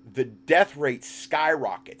care, the death rate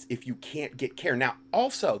skyrockets if you can't get care. Now,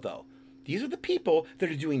 also, though, these are the people that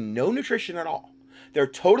are doing no nutrition at all. They're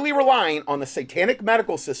totally relying on the satanic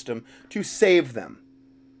medical system to save them.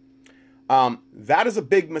 That is a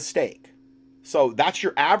big mistake. So that's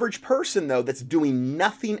your average person, though, that's doing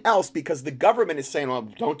nothing else because the government is saying, well,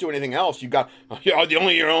 don't do anything else. Your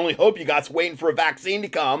only hope you got is waiting for a vaccine to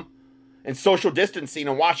come and social distancing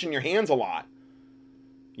and washing your hands a lot.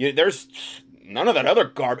 There's none of that other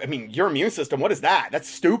garbage. I mean, your immune system, what is that? That's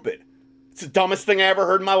stupid. It's the dumbest thing I ever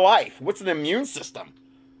heard in my life. What's an immune system?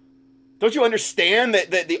 Don't you understand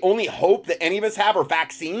that the only hope that any of us have are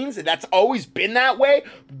vaccines? And that's always been that way?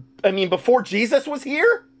 I mean, before Jesus was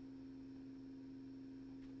here?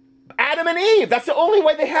 Adam and Eve, that's the only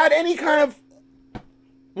way they had any kind of...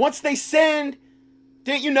 Once they sinned,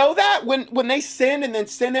 Didn't you know that when they sinned and then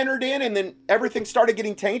sin entered in and then everything started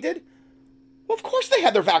getting tainted? Well, of course they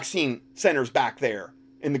had their vaccine centers back there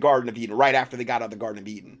in the Garden of Eden right after they got out of the Garden of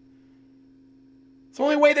Eden. It's the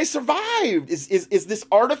only way they survived is this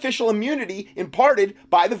artificial immunity imparted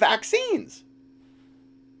by the vaccines.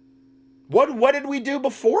 What did we do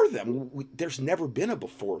before them? There's never been a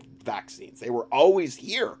before vaccines. They were always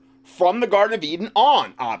here from the Garden of Eden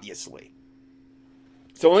on, obviously.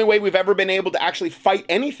 It's the only way we've ever been able to actually fight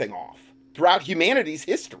anything off throughout humanity's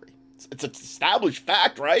history. It's an established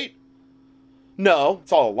fact, right? No,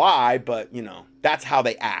 it's all a lie, but, you know, that's how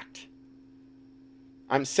they act.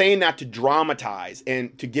 I'm saying that to dramatize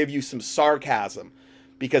and to give you some sarcasm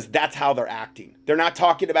because that's how they're acting. They're not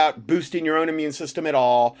talking about boosting your own immune system at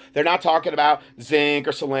all. They're not talking about zinc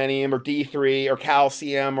or selenium or D3 or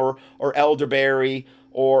calcium or elderberry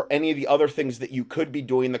or any of the other things that you could be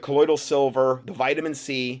doing, the colloidal silver, the vitamin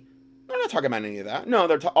C. They're not talking about any of that. No,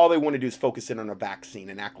 all they want to do is focus in on a vaccine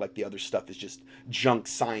and act like the other stuff is just junk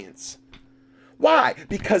science. Why?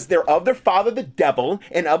 Because they're of their father the devil,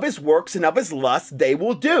 and of his works and of his lusts they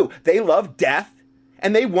will do. They love death,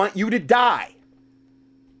 and they want you to die.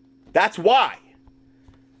 That's why.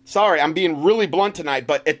 Sorry, I'm being really blunt tonight,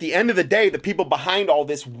 but at the end of the day, the people behind all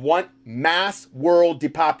this want mass world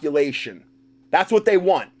depopulation. That's what they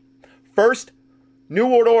want. First, New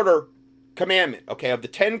World Order commandment, okay, of the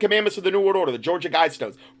 10 commandments of the New World Order, the Georgia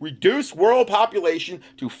Guidestones. Reduce world population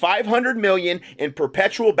to 500 million in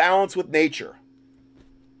perpetual balance with nature.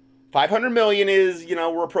 500 million is, you know,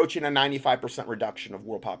 we're approaching a 95% reduction of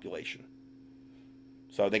world population.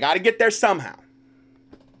 So they got to get there somehow.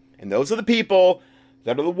 And those are the people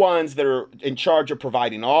that are the ones that are in charge of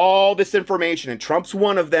providing all this information. And Trump's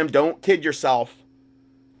one of them. Don't kid yourself.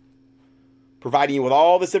 Providing you with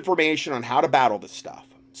all this information on how to battle this stuff.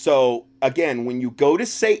 So, again, when you go to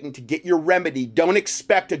Satan to get your remedy, don't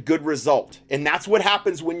expect a good result. And that's what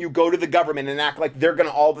happens when you go to the government and act like they're going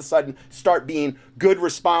to all of a sudden start being good,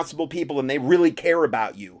 responsible people and they really care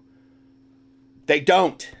about you. They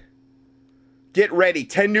don't. Get ready.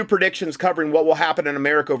 10 new predictions covering what will happen in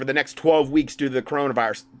America over the next 12 weeks due to the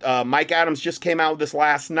coronavirus. Mike Adams just came out with this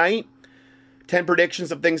last night. 10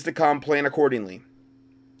 predictions of things to come. Plan accordingly.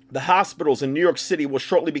 The hospitals in New York City will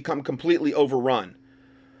shortly become completely overrun.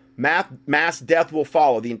 Mass death will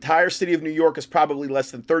follow. The entire city of New York is probably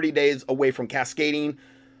less than 30 days away from cascading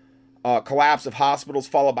collapse of hospitals,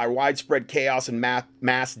 followed by widespread chaos and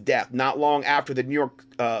mass death. Not long after the New York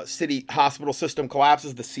City hospital system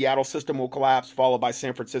collapses, the Seattle system will collapse, followed by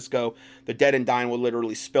San Francisco. The dead and dying will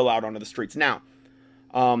literally spill out onto the streets. Now,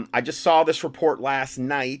 I just saw this report last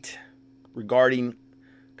night regarding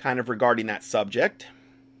that subject.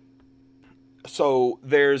 So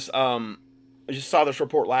there's I just saw this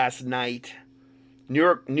report last night.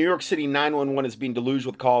 New York City 911 is being deluged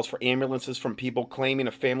with calls for ambulances from people claiming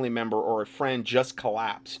a family member or a friend just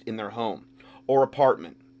collapsed in their home or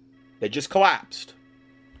apartment. They just collapsed.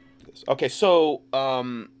 Okay, so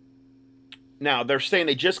now they're saying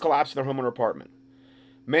they just collapsed in their home or apartment.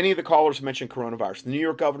 Many of the callers mentioned coronavirus. The New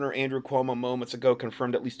York Governor Andrew Cuomo moments ago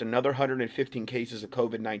confirmed at least another 115 cases of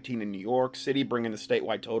COVID-19 in New York City, bringing the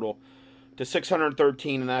statewide total to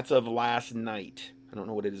 613, and that's of last night. I don't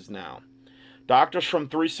know what it is now. Doctors from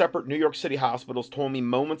 3 separate New York City hospitals told me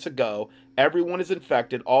moments ago, everyone is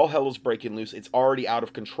infected, all hell is breaking loose, it's already out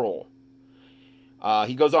of control.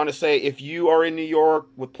 He goes on to say, if you are in New York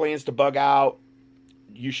with plans to bug out,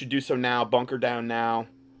 you should do so now, bunker down now.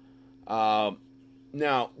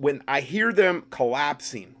 Now, when I hear them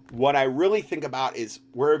collapsing, what I really think about is,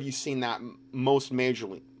 where have you seen that most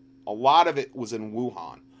majorly? A lot of it was in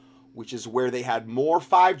Wuhan, which is where they had more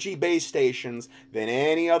 5G base stations than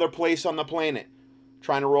any other place on the planet,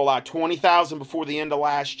 trying to roll out 20,000 before the end of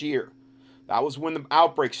last year. That was when the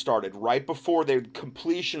outbreak started, right before the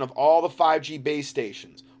completion of all the 5G base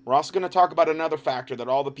stations. We're also going to talk about another factor, that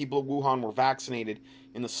all the people of Wuhan were vaccinated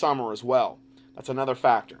in the summer as well. That's another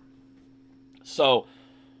factor. So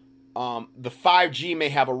the 5G may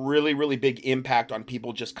have a really, really big impact on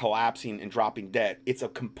people just collapsing and dropping dead. It's a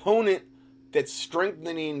component that's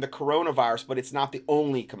strengthening the coronavirus, but it's not the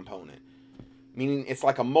only component. Meaning it's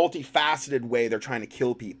like a multifaceted way they're trying to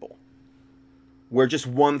kill people, where just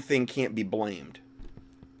one thing can't be blamed.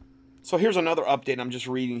 So here's another update I'm just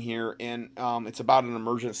reading here, and it's about an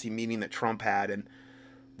emergency meeting that Trump had, and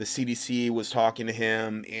the CDC was talking to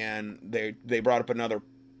him, and they brought up another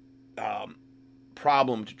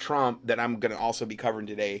problem to Trump that I'm going to also be covering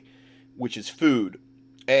today, which is food.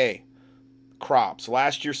 Crops.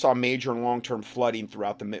 Last year saw major and long-term flooding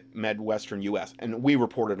throughout the Midwestern U.S., and we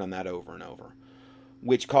reported on that over and over.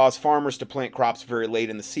 which caused farmers to plant crops very late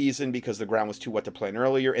in the season because the ground was too wet to plant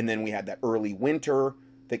earlier. And then we had that early winter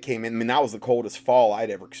that came in. I mean, that was the coldest fall I'd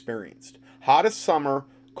ever experienced. Hottest summer,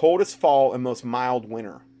 coldest fall, and most mild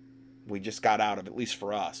winter we just got out of, at least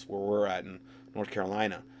for us, where we're at in North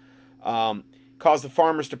Carolina. Caused the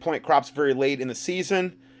farmers to plant crops very late in the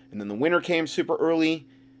season, and then the winter came super early.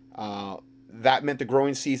 That meant the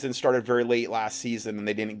growing season started very late last season, and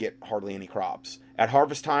they didn't get hardly any crops. At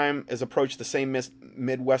harvest time as approached, the same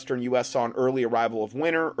Midwestern U.S. saw an early arrival of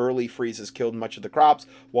winter. Early freezes killed much of the crops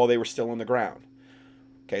while they were still in the ground.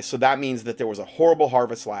 Okay, so that means that there was a horrible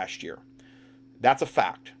harvest last year. That's a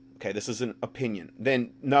fact. Okay, this is an opinion.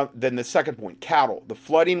 Then the second point, cattle. The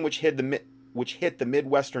flooding which hit the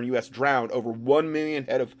Midwestern U.S. drowned over 1 million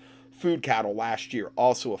head of food cattle last year.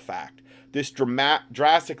 Also a fact. This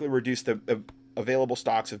drastically reduced the available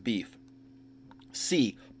stocks of beef.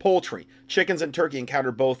 C. Poultry. Chickens and turkey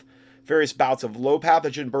encountered both various bouts of low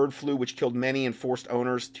pathogen bird flu, which killed many and forced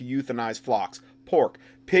owners to euthanize flocks. Pork.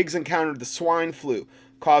 Pigs encountered the swine flu,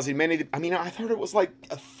 causing many. I mean, I thought it was like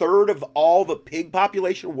a third of all the pig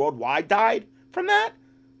population worldwide died from that,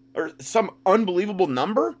 or some unbelievable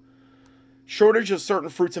number. Shortage of certain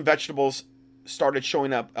fruits and vegetables started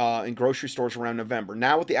showing up in grocery stores around November.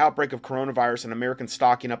 Now, with the outbreak of coronavirus and Americans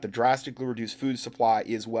stocking up, the drastically reduced food supply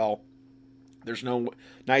is, well, there's no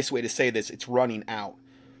nice way to say this, it's running out.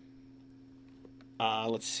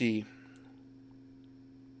 Let's see.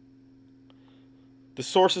 The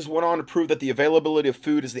sources went on to prove that the availability of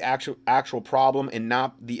food is the actual problem and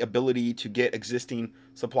not the ability to get existing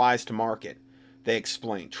supplies to market. They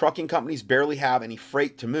explained. Trucking companies barely have any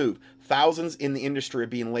freight to move. Thousands in the industry are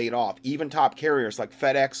being laid off. Even top carriers like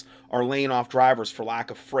FedEx are laying off drivers for lack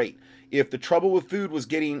of freight. If the trouble with food was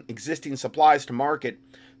getting existing supplies to market,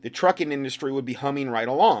 the trucking industry would be humming right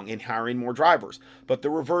along and hiring more drivers. But the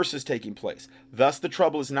reverse is taking place. Thus, the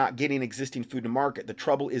trouble is not getting existing food to market. The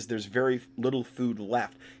trouble is there's very little food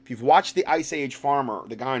left. If you've watched the Ice Age Farmer,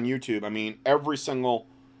 the guy on YouTube, I mean, every single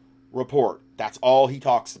report, that's all he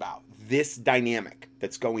talks about. This dynamic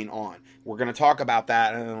that's going on. We're going to talk about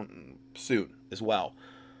that soon as well,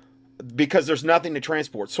 because there's nothing to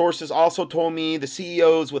transport. Sources also told me the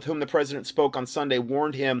CEOs with whom the president spoke on Sunday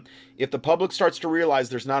warned him if the public starts to realize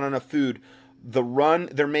there's not enough food, the run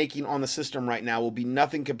they're making on the system right now will be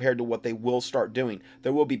nothing compared to what they will start doing.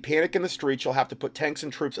 There will be panic in the streets. You'll have to put tanks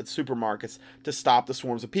and troops at supermarkets to stop the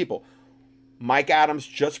swarms of people. Mike Adams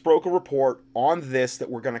just broke a report on this that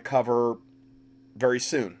we're going to cover very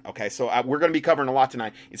soon. Okay, so we're going to be covering a lot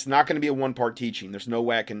tonight. It's not going to be a one-part teaching. There's no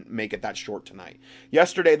way I can make it that short tonight.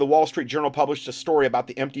 Yesterday, the Wall Street Journal published a story about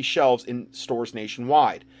the empty shelves in stores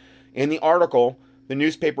nationwide. In the article, the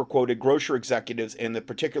newspaper quoted grocery executives, and the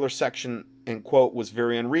particular section and quote was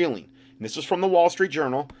very unreeling. And this is from the Wall Street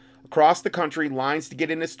Journal. Across the country, lines to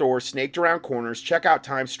get into stores snaked around corners, checkout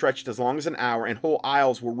times stretched as long as an hour, and whole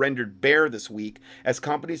aisles were rendered bare this week as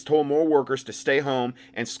companies told more workers to stay home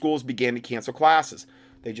and schools began to cancel classes.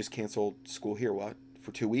 They just canceled school here, what?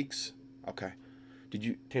 For 2 weeks? Okay.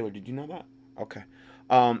 Taylor, did you know that? Okay.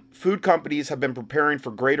 Food companies have been preparing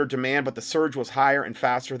for greater demand, but the surge was higher and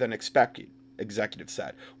faster than expected, executives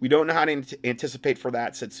said. We don't know how to anticipate for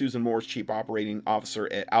that, said Susan Morris, chief operating officer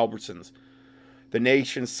at Albertsons, the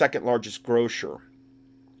nation's second largest grocer.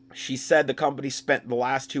 She said the company spent the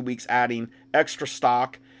last 2 weeks adding extra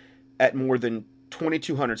stock at more than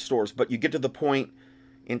 2,200 stores, but you get to the point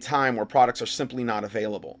in time where products are simply not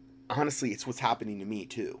available. Honestly, it's what's happening to me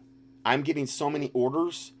too. I'm getting so many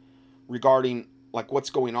orders regarding like what's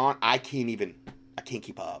going on. I can't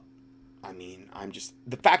keep up. I mean,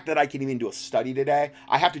 the fact that I can even do a study today,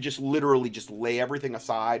 I have to just literally just lay everything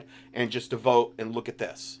aside and just devote and look at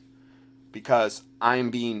this. Because I'm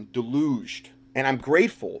being deluged, and I'm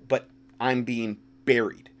grateful, but I'm being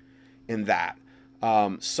buried in that.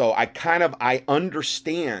 So I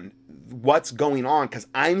understand what's going on because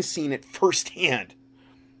I'm seeing it firsthand.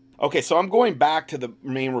 Okay, so I'm going back to the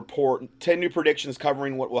main report. 10 new predictions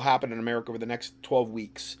covering what will happen in America over the next 12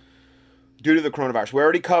 weeks due to the coronavirus. We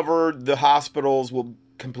already covered the hospitals will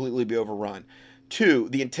completely be overrun. 2,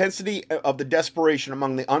 the intensity of the desperation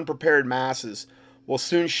among the unprepared masses will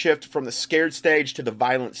soon shift from the scared stage to the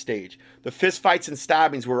violent stage. The fistfights and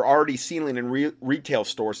stabbings we're already seeing in retail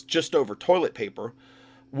stores just over toilet paper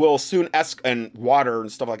will soon and water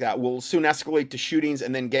and stuff like that will soon escalate to shootings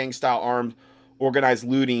and then gang-style armed organized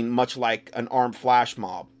looting, much like an armed flash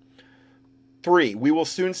mob. 3, we will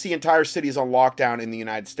soon see entire cities on lockdown in the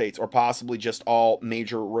United States, or possibly just all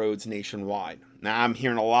major roads nationwide. Now, I'm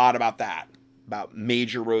hearing a lot about that, about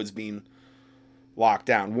major roads being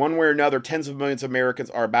lockdown. One way or another, tens of millions of Americans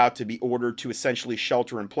are about to be ordered to essentially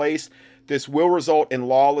shelter in place. This will result in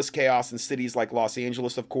lawless chaos in cities like Los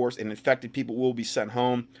Angeles, of course, and infected people will be sent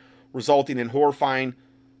home, resulting in horrifying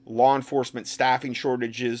law enforcement staffing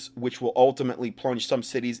shortages, which will ultimately plunge some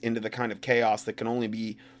cities into the kind of chaos that can only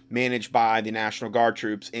be managed by the National Guard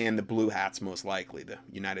troops and the Blue Hats, most likely, the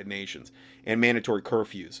United Nations, and mandatory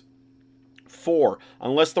curfews. 4,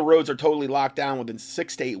 unless the roads are totally locked down within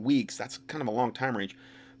 6 to 8 weeks, that's kind of a long time range,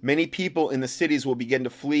 many people in the cities will begin to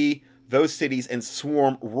flee those cities and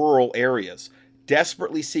swarm rural areas,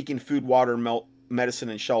 desperately seeking food, water, medicine,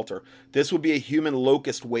 and shelter. This will be a human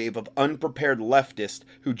locust wave of unprepared leftists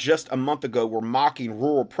who just a month ago were mocking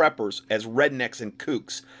rural preppers as rednecks and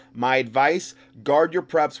kooks. My advice, guard your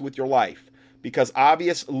preps with your life, because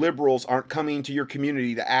obvious liberals aren't coming to your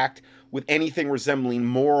community to act with anything resembling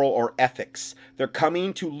moral or ethics. They're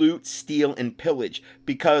coming to loot, steal, and pillage,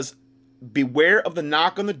 because beware of the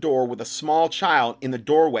knock on the door with a small child in the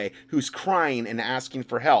doorway who's crying and asking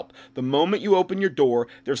for help. The moment you open your door,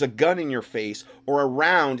 there's a gun in your face or a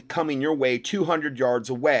round coming your way 200 yards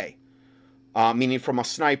away, meaning from a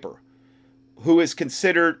sniper,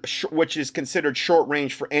 which is considered short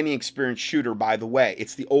range for any experienced shooter, by the way.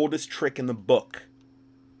 It's the oldest trick in the book.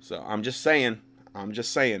 So I'm just saying.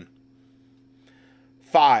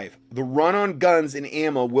 5, the run on guns and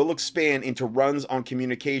ammo will expand into runs on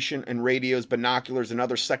communication and radios, binoculars, and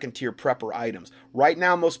other second-tier prepper items. Right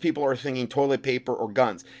now, most people are thinking toilet paper or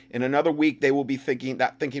guns. In another week, they will be thinking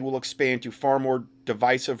will expand to far more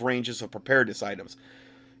divisive ranges of preparedness items.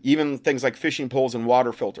 Even things like fishing poles and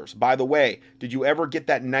water filters. By the way, did you ever get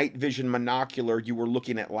that night vision monocular you were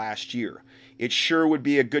looking at last year? It sure would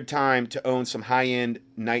be a good time to own some high-end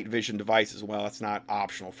night vision devices. Well, that's not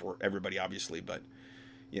optional for everybody, obviously, but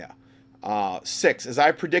yeah. 6, as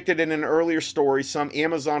I predicted in an earlier story, some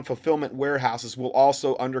Amazon fulfillment warehouses will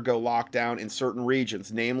also undergo lockdown in certain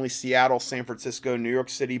regions, namely Seattle, San Francisco, New York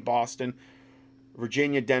City, Boston,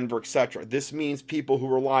 Virginia, Denver, etc. This means people who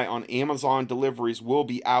rely on Amazon deliveries will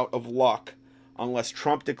be out of luck unless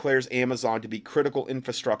Trump declares Amazon to be critical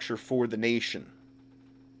infrastructure for the nation.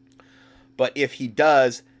 But if he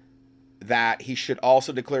does that, he should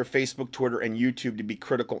also declare Facebook, Twitter, and YouTube to be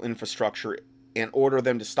critical infrastructure and order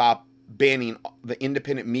them to stop banning the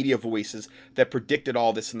independent media voices that predicted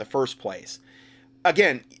all this in the first place.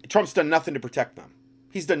 Again, Trump's done nothing to protect them.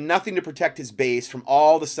 He's done nothing to protect his base from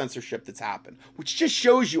all the censorship that's happened, which just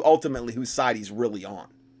shows you ultimately whose side he's really on,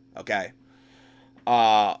 okay?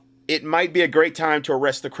 It might be a great time to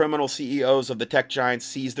arrest the criminal CEOs of the tech giants,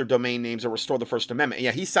 seize their domain names, or restore the First Amendment.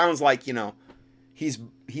 Yeah, he sounds like,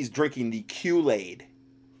 he's drinking the Kool-Aid.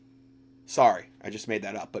 Sorry, I just made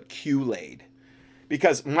that up, but Kool-Aid.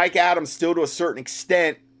 Because Mike Adams, still to a certain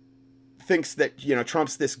extent, thinks that,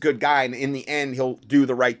 Trump's this good guy, and in the end, he'll do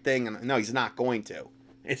the right thing. And no, he's not going to.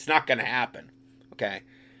 It's not going to happen. Okay?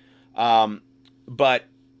 But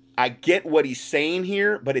I get what he's saying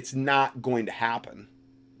here, but it's not going to happen.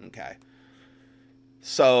 Okay?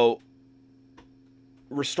 So,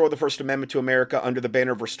 restore the First Amendment to America under the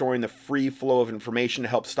banner of restoring the free flow of information to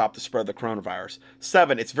help stop the spread of the coronavirus.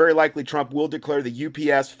 7, it's very likely Trump will declare the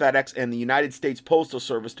UPS, FedEx, and the United States Postal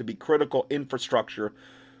Service to be critical infrastructure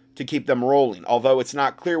to keep them rolling, although it's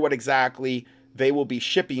not clear what exactly they will be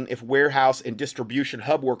shipping if warehouse and distribution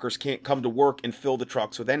hub workers can't come to work and fill the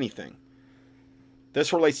trucks with anything.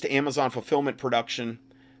 This relates to Amazon fulfillment production.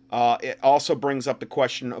 It also brings up the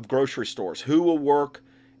question of grocery stores. Who will work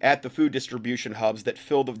at the food distribution hubs that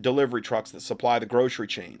fill the delivery trucks that supply the grocery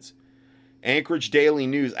chains? Anchorage Daily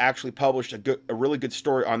News actually published a really good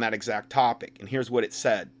story on that exact topic, and here's what it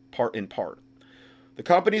said, part in part. The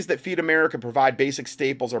companies that feed America provide basic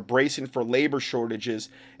staples are bracing for labor shortages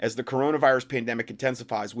as the coronavirus pandemic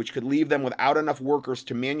intensifies, which could leave them without enough workers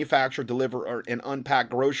to manufacture, deliver, and unpack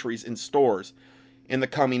groceries in stores in the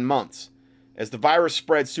coming months. As the virus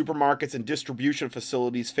spreads, supermarkets and distribution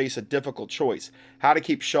facilities face a difficult choice: how to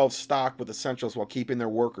keep shelves stocked with essentials while keeping their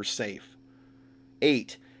workers safe.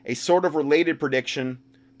 8. A sort of related prediction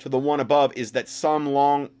to the one above is that some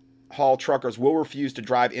long-haul truckers will refuse to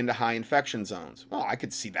drive into high infection zones. Well, I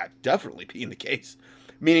could see that definitely being the case,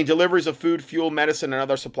 meaning deliveries of food, fuel, medicine, and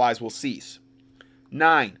other supplies will cease.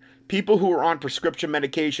 9. People who are on prescription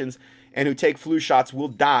medications and who take flu shots will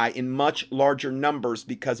die in much larger numbers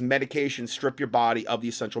because medications strip your body of the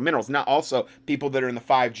essential minerals. Now, also, people that are in the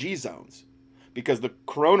 5G zones, because the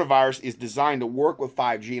coronavirus is designed to work with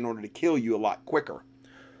 5G in order to kill you a lot quicker.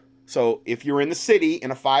 So if you're in the city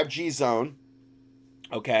in a 5G zone,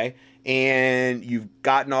 okay, and you've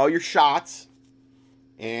gotten all your shots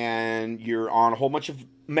and you're on a whole bunch of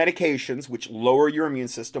medications which lower your immune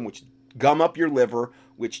system, which gum up your liver,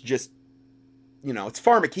 which just, it's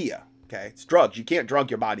pharmakia, okay? It's drugs. You can't drug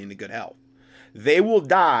your body into good health. They will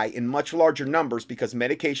die in much larger numbers because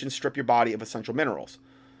medications strip your body of essential minerals,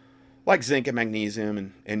 like zinc and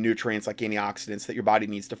magnesium and nutrients like antioxidants that your body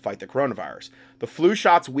needs to fight the coronavirus. The flu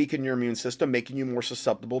shots weaken your immune system, making you more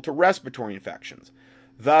susceptible to respiratory infections.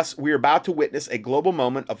 Thus, we are about to witness a global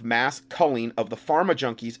moment of mass culling of the pharma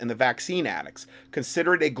junkies and the vaccine addicts.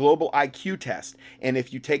 Consider it a global IQ test, and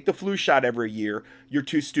if you take the flu shot every year, you're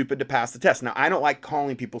too stupid to pass the test. Now, I don't like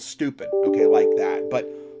calling people stupid, okay, like that, but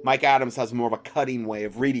Mike Adams has more of a cutting way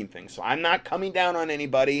of reading things, so I'm not coming down on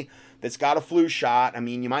anybody that's got a flu shot. I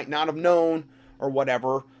mean, you might not have known or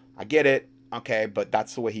whatever. I get it, okay, but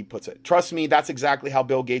that's the way he puts it. Trust me, that's exactly how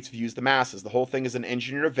Bill Gates views the masses. The whole thing is an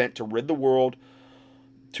engineered event to rid the world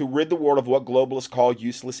of what globalists call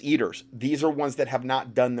useless eaters. These are ones that have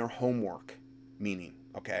not done their homework, meaning,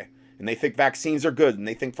 okay? And they think vaccines are good, and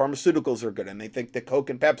they think pharmaceuticals are good, and they think that Coke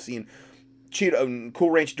and Pepsi and Cheeto and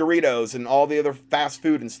Cool Ranch Doritos and all the other fast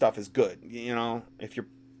food and stuff is good. If you're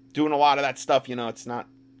doing a lot of that stuff, it's not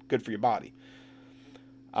good for your body.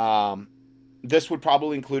 This would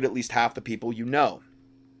probably include at least half the people you know.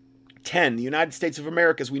 10. The United States of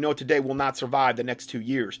America, as we know it today, will not survive the next 2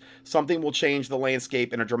 years. Something will change the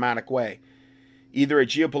landscape in a dramatic way. Either a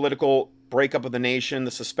geopolitical breakup of the nation,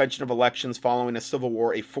 the suspension of elections following a civil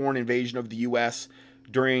war, a foreign invasion of the U.S.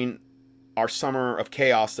 during our summer of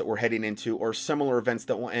chaos that we're heading into, or similar events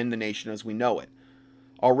that will end the nation as we know it.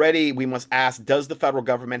 Already, we must ask, does the federal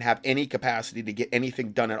government have any capacity to get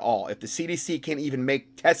anything done at all? If the CDC can't even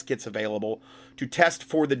make test kits available to test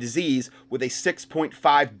for the disease with a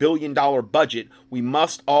 $6.5 billion budget, we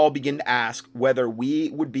must all begin to ask whether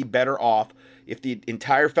we would be better off if the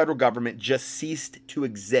entire federal government just ceased to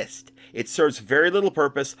exist. It serves very little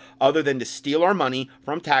purpose other than to steal our money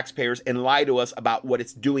from taxpayers and lie to us about what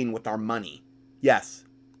it's doing with our money. Yes.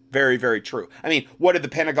 Very, very true. I mean, what did the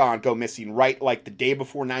Pentagon go missing, right? Like the day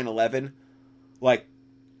before 9/11? Like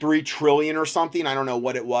 3 trillion or something? I don't know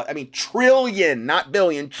what it was. I mean, trillion, not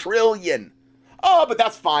billion, trillion. Oh, but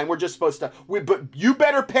that's fine. We're just supposed to, but you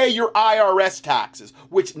better pay your IRS taxes,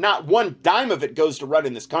 which not one dime of it goes to run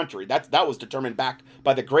in this country. That was determined back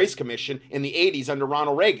by the Grace Commission in the 80s under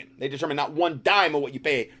Ronald Reagan. They determined not one dime of what you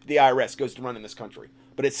pay to the IRS goes to run in this country.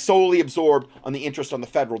 But it's solely absorbed on the interest on the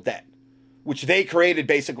federal debt, which they created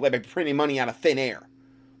basically by printing money out of thin air,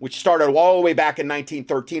 which started all the way back in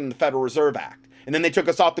 1913 in the Federal Reserve Act. And then they took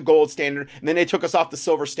us off the gold standard, and then they took us off the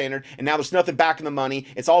silver standard, and now there's nothing back in the money.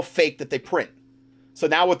 It's all fake that they print. So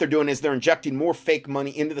now what they're doing is they're injecting more fake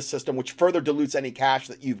money into the system, which further dilutes any cash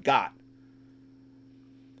that you've got.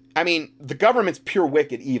 I mean, the government's pure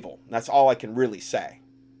wicked evil. That's all I can really say.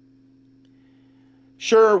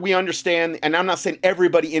 Sure, we understand, and I'm not saying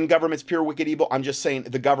everybody in government's pure wicked evil. I'm just saying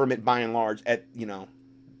the government, by and large,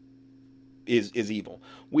 is evil.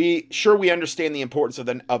 We understand the importance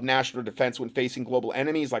of national defense when facing global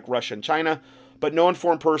enemies like Russia and China, but no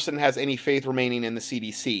informed person has any faith remaining in the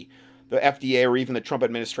CDC, the FDA, or even the Trump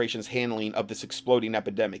administration's handling of this exploding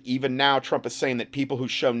epidemic. Even now, Trump is saying that people who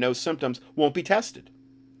show no symptoms won't be tested.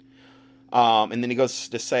 And then he goes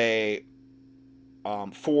to say,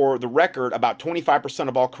 for the record, about 25%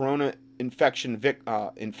 of all corona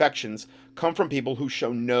infections come from people who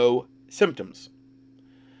show no symptoms.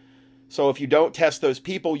 So if you don't test those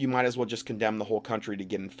people, you might as well just condemn the whole country to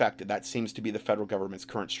get infected. That seems to be the federal government's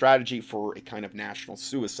current strategy for a kind of national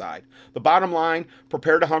suicide. The bottom line,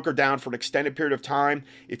 prepare to hunker down for an extended period of time.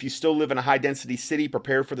 If you still live in a high-density city,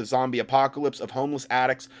 prepare for the zombie apocalypse of homeless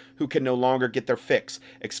addicts who can no longer get their fix.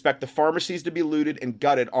 Expect the pharmacies to be looted and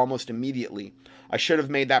gutted almost immediately. I should have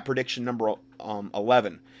made that prediction number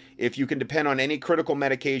 11. If you can depend on any critical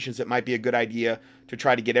medications, it might be a good idea to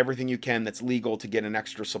try to get everything you can that's legal to get an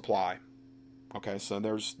extra supply. Okay, so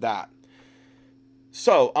there's that.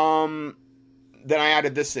 So, then I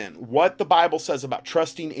added this in. What the Bible says about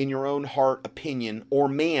trusting in your own heart, opinion, or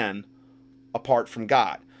man apart from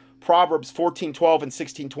God. Proverbs 14:12 and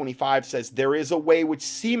 16:25 says, there is a way which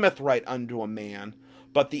seemeth right unto a man,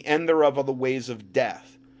 but the end thereof are the ways of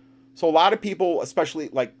death. So a lot of people, especially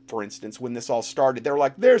like, for instance, when this all started, they're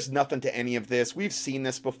like, there's nothing to any of this. We've seen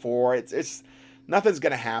this before. It's nothing's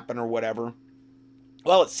going to happen or whatever.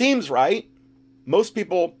 Well, it seems right. Most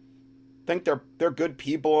people think they're good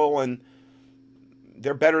people and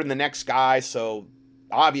they're better than the next guy, so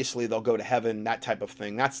obviously they'll go to heaven, that type of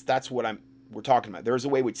thing. That's what we're talking about. There is a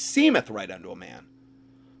way which seemeth right unto a man,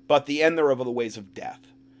 but the end thereof are the ways of death.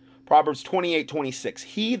 Proverbs 28:26.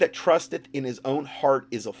 He that trusteth in his own heart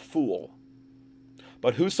is a fool,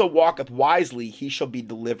 but whoso walketh wisely, he shall be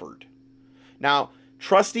delivered. Now,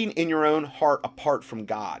 trusting in your own heart apart from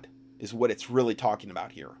God is what it's really talking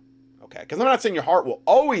about here. Okay, because I'm not saying your heart will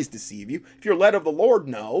always deceive you. If you're led of the Lord,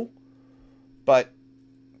 no. But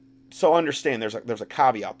so understand there's a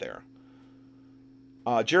caveat there.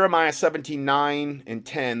 Jeremiah 17:9 and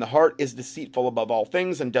 10, the heart is deceitful above all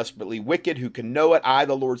things and desperately wicked. Who can know it? I,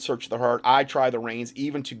 the Lord, search the heart. I try the reins,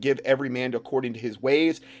 even to give every man according to his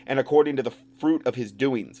ways and according to the fruit of his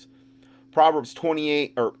doings. Proverbs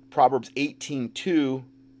 18:2.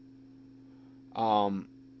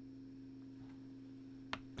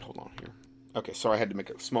 Hold on here. Okay, sorry, I had to make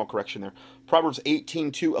a small correction there. Proverbs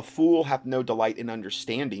 18:2, a fool hath no delight in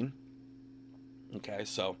understanding. Okay,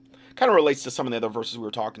 so kind of relates to some of the other verses we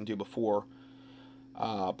were talking to before.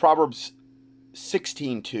 Proverbs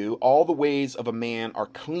 16:2, all the ways of a man are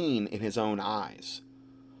clean in his own eyes,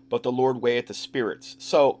 but the Lord weigheth the spirits.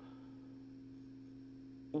 So,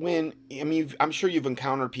 I'm sure you've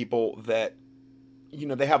encountered people that,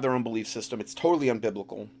 they have their own belief system. It's totally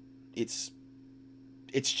unbiblical. It's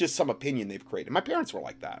just some opinion they've created. My parents were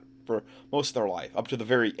like that for most of their life, up to the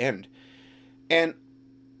very end. And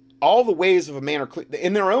all the ways of a man are clean.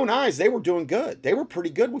 In their own eyes, they were doing good. They were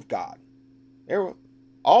pretty good with God.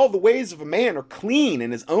 All the ways of a man are clean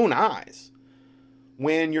in his own eyes.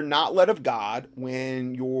 When you're not led of God,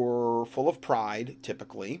 when you're full of pride,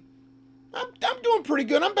 typically, I'm doing pretty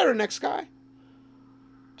good. I'm better than the next guy.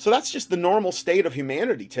 So that's just the normal state of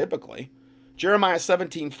humanity, typically. Jeremiah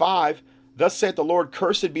 17:5, thus saith the Lord,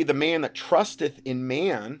 cursed be the man that trusteth in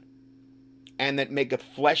man, and that maketh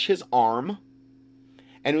flesh his arm,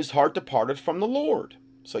 and whose heart departed from the Lord.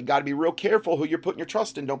 So you got to be real careful who you're putting your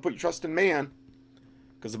trust in. Don't put your trust in man,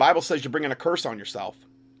 because the Bible says you're bringing a curse on yourself.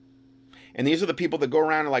 And these are the people that go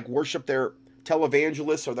around and worship their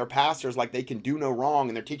televangelists or their pastors like they can do no wrong,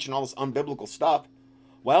 and they're teaching all this unbiblical stuff.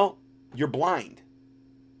 Well, you're blind.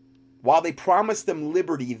 While they promise them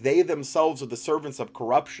liberty, they themselves are the servants of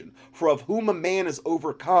corruption. For of whom a man is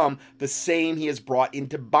overcome, the same he is brought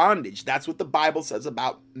into bondage. That's what the Bible says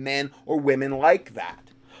about men or women like that.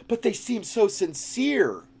 But they seem so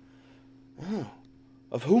sincere. Oh.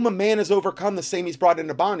 Of whom a man is overcome, the same he's brought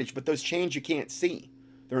into bondage. But those chains you can't see.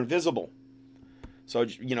 They're invisible. So,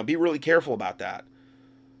 be really careful about that.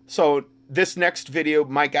 So this next video,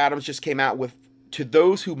 Mike Adams just came out with, to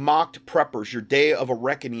those who mocked preppers, your day of a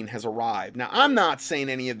reckoning has arrived. Now, I'm not saying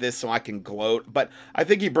any of this so I can gloat, but I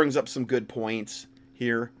think he brings up some good points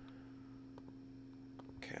here.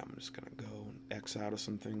 Okay, I'm just going to go and X out of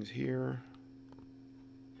some things here.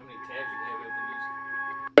 How many tabs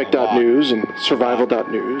do you have open? News and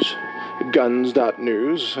survival.news,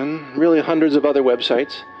 guns.news, and really hundreds of other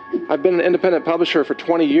websites. I've been an independent publisher for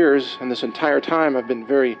 20 years, and this entire time I've been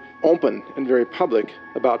very open and very public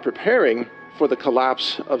about preparing for the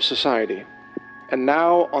collapse of society. And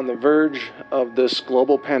now, on the verge of this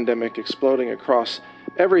global pandemic exploding across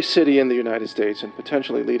every city in the United States and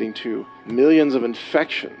potentially leading to millions of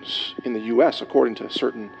infections in the U.S., according to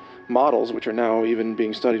certain models, which are now even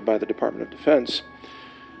being studied by the Department of Defense,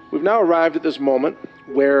 we've now arrived at this moment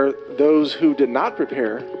where those who did not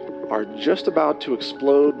prepare are just about to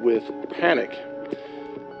explode with panic.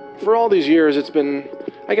 For all these years, it's been,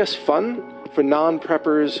 I guess, fun for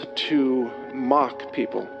non-preppers to mock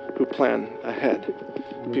people who plan ahead.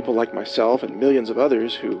 People like myself and millions of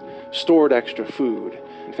others who stored extra food.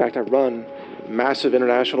 In fact, I run a massive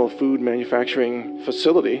international food manufacturing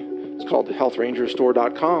facility. It's called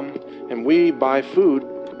healthrangerstore.com, and we buy food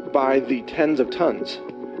by the tens of tons.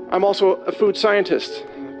 I'm also a food scientist,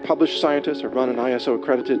 published scientist. I run an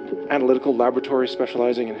ISO-accredited analytical laboratory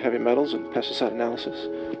specializing in heavy metals and pesticide analysis.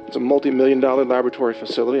 It's a multi-million-dollar laboratory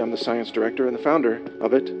facility. I'm the science director and the founder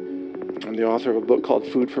of it. I'm the author of a book called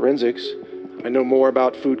Food Forensics. I know more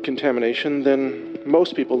about food contamination than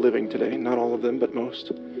most people living today. Not all of them, but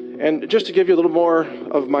most. And just to give you a little more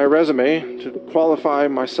of my resume, to qualify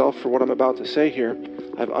myself for what I'm about to say here,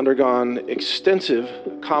 I've undergone extensive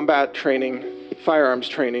combat training, firearms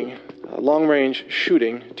training, long-range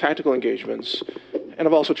shooting, tactical engagements, and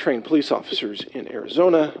I've also trained police officers in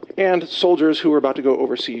Arizona and soldiers who are about to go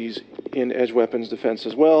overseas in edge weapons defense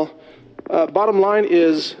as well. Bottom line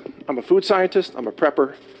is, I'm a food scientist, I'm a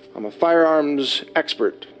prepper, I'm a firearms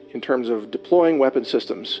expert in terms of deploying weapon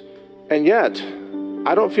systems, and yet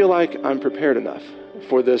I don't feel like I'm prepared enough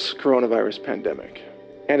for this coronavirus pandemic.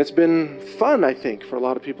 And it's been fun, I think, for a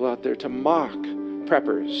lot of people out there to mock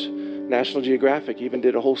preppers. National Geographic even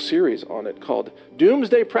did a whole series on it called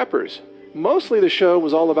Doomsday Preppers. Mostly the show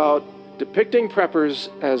was all about depicting preppers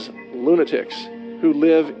as lunatics who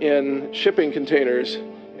live in shipping containers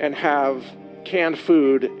and have canned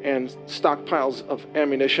food and stockpiles of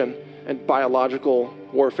ammunition and biological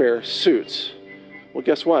warfare suits. Well,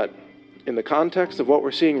 guess what? In the context of what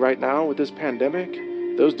we're seeing right now with this pandemic,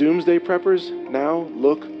 those doomsday preppers now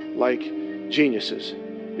look like geniuses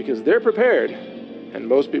because they're prepared and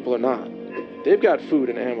most people are not. They've got food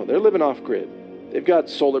and ammo. They're living off grid. They've got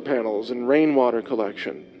solar panels and rainwater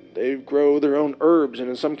collection. They grow their own herbs and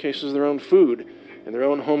in some cases their own food in their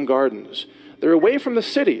own home gardens. They're away from the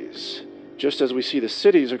cities, just as we see the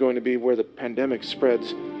cities are going to be where the pandemic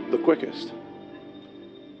spreads the quickest.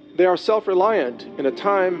 They are self-reliant in a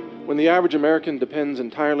time when the average American depends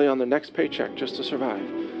entirely on their next paycheck just to survive,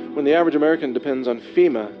 when the average American depends on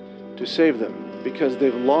FEMA to save them because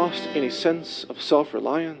they've lost any sense of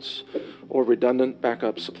self-reliance or redundant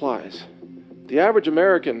backup supplies. The average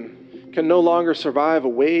American can no longer survive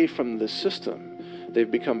away from the system.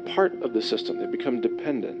 They've become part of the system. They've become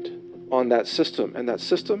dependent on that system, and that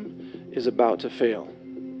system is about to fail.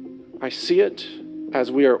 I see it as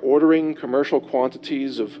we are ordering commercial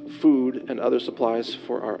quantities of food and other supplies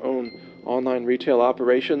for our own online retail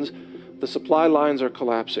operations. The supply lines are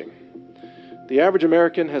collapsing. The average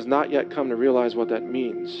American has not yet come to realize what that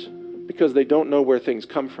means because they don't know where things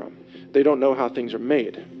come from. They don't know how things are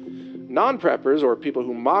made. Non-preppers, or people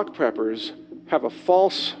who mock preppers, have a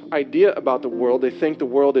false idea about the world. They think the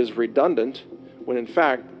world is redundant, when in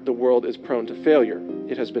fact the world is prone to failure.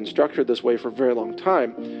 It has been structured this way for a very long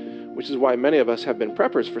time, which is why many of us have been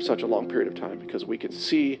preppers for such a long period of time, because we could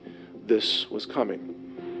see this was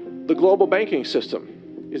coming. The global banking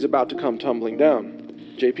system is about to come tumbling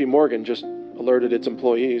down. JP Morgan just alerted its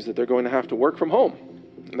employees that they're going to have to work from home.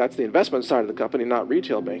 And that's the investment side of the company, not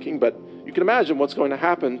retail banking. But you can imagine what's going to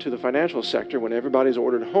happen to the financial sector when everybody's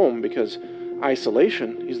ordered home, because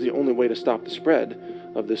isolation is the only way to stop the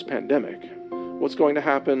spread of this pandemic. What's going to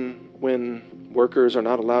happen when workers are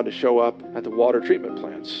not allowed to show up at the water treatment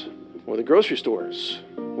plants, or the grocery stores,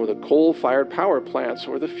 or the coal-fired power plants,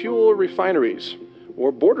 or the fuel refineries,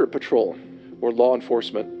 or border patrol, or law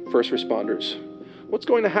enforcement, first responders? What's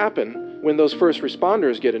going to happen when those first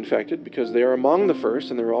responders get infected, because they are among the first,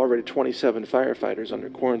 and there are already 27 firefighters under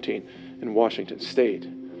quarantine in Washington state?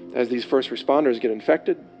 As these first responders get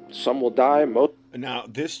infected, some will die. Now,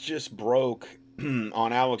 this just broke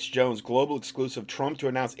on Alex Jones. Global exclusive: Trump to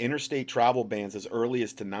announce interstate travel bans as early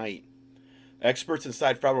as tonight. Experts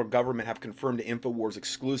inside federal government have confirmed to InfoWars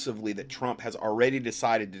exclusively that Trump has already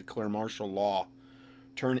decided to declare martial law.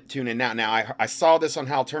 Tune in now. Now, I saw this on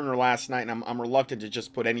Hal Turner last night, and I'm reluctant to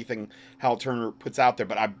just put anything Hal Turner puts out there,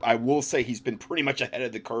 but I will say he's been pretty much ahead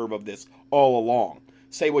of the curve of this all along.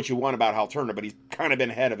 Say what you want about Hal Turner, but he's kind of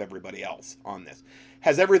been ahead of everybody else on this.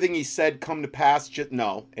 Has everything he said come to pass?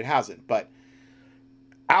 No, it hasn't. But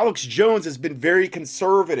Alex Jones has been very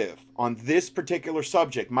conservative on this particular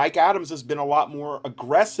subject. Mike Adams has been a lot more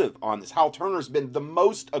aggressive on this. Hal Turner's been the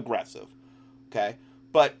most aggressive. Okay?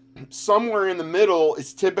 But somewhere in the middle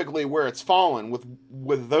is typically where it's fallen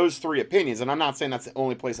with those three opinions. And I'm not saying that's the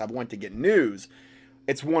only place I've went to get news.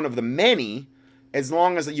 It's one of the many, as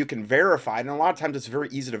long as you can verify it. And a lot of times it's very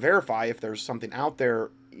easy to verify if there's something out there,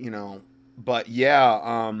 you know. But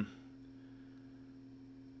yeah,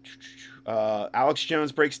 Alex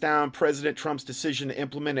Jones breaks down President Trump's decision to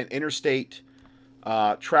implement an interstate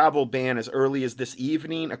travel ban as early as this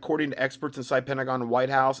evening, according to experts inside Pentagon and White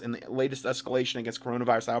House, in the latest escalation against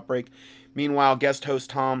coronavirus outbreak. Meanwhile, guest host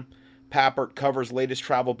Tom Pappert covers latest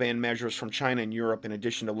travel ban measures from China and Europe in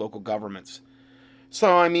addition to local governments.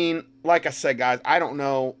 So, I mean, like I said, guys, I don't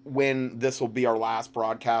know when this will be our last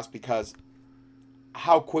broadcast, because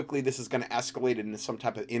how quickly this is going to escalate into some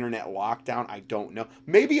type of internet lockdown, I don't know.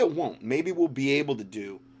 Maybe it won't. Maybe we'll be able to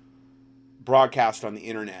do broadcast on the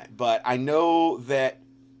internet. But I know that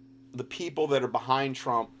the people that are behind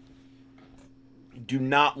Trump do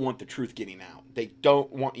not want the truth getting out. They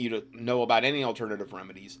don't want you to know about any alternative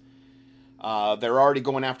remedies. They're already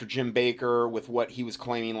going after Jim Baker with what he was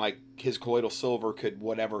claiming, like his colloidal silver could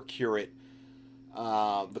whatever cure it,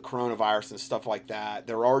 the coronavirus and stuff like that.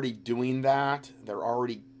 They're already doing that. They're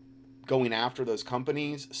already going after those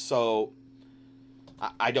companies. So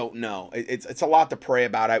I don't know. It's a lot to pray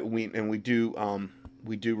about. We do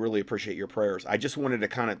really appreciate your prayers. I just wanted to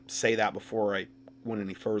kind of say that before I went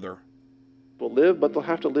any further. Will live, but they'll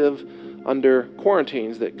have to live under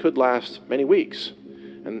quarantines that could last many weeks.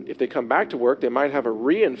 And if they come back to work, they might have a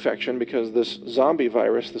reinfection because this zombie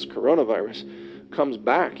virus, this coronavirus, comes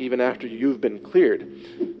back even after you've been cleared.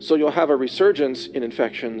 So you'll have a resurgence in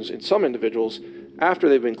infections in some individuals after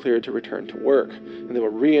they've been cleared to return to work. And they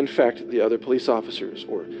will reinfect the other police officers,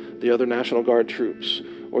 or the other National Guard troops,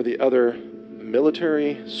 or the other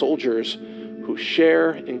military soldiers who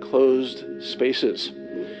share enclosed spaces.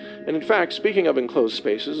 And in fact, speaking of enclosed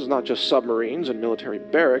spaces, it's not just submarines and military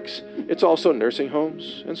barracks, it's also nursing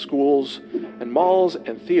homes and schools and malls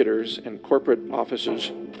and theaters and corporate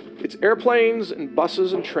offices. It's airplanes and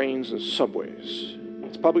buses and trains and subways.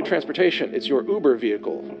 It's public transportation. It's your Uber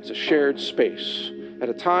vehicle. It's a shared space. At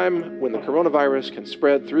a time when the coronavirus can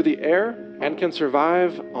spread through the air and can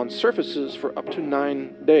survive on surfaces for up to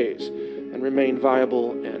 9 days and remain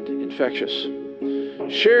viable and infectious.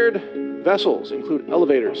 Shared vessels include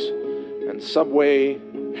elevators and subway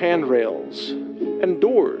handrails and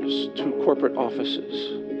doors to corporate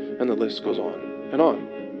offices, and the list goes on and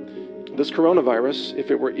on. This coronavirus,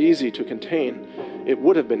 if it were easy to contain, it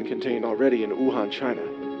would have been contained already in Wuhan, China.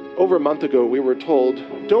 Over a month ago, we were told,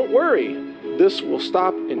 don't worry, this will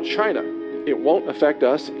stop in China. It won't affect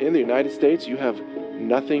us in the United States. You have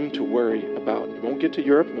nothing to worry about. It won't get to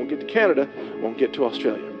Europe, it won't get to Canada, it won't get to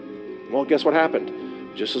Australia. Well, guess what happened?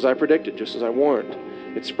 Just as I predicted, just as I warned.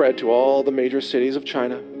 It spread to all the major cities of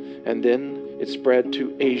China, and then it spread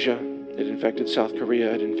to Asia. It infected South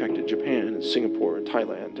Korea, it infected Japan, and Singapore, and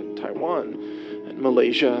Thailand, and Taiwan, and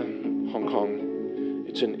Malaysia, and Hong Kong.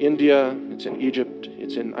 It's in India, it's in Egypt,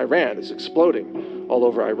 it's in Iran. It's exploding all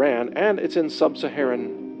over Iran, and it's in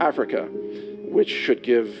sub-Saharan Africa, which should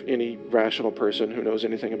give any rational person who knows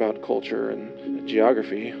anything about culture and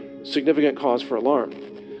geography significant cause for alarm.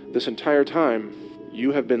 This entire time,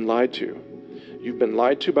 you have been lied to. You've been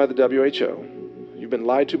lied to by the WHO. You've been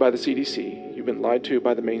lied to by the CDC. You've been lied to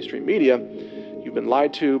by the mainstream media. You've been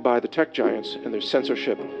lied to by the tech giants and their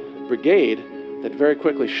censorship brigade that very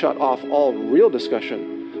quickly shut off all real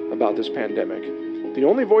discussion about this pandemic. The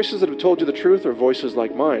only voices that have told you the truth are voices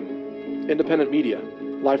like mine, independent media,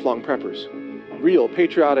 lifelong preppers, real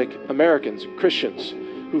patriotic Americans, Christians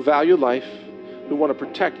who value life, who want to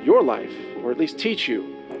protect your life, or at least teach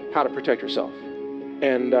you how to protect yourself.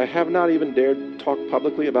 And I have not even dared talk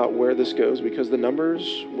publicly about where this goes because the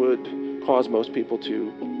numbers would cause most people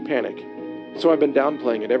to panic. So I've been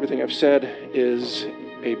downplaying it. Everything I've said is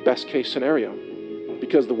a best case scenario,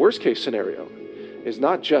 because the worst case scenario is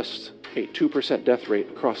not just a 2% death rate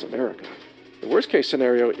across America. The worst case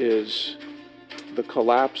scenario is the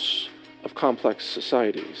collapse of complex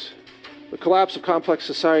societies. The collapse of complex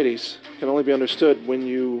societies can only be understood when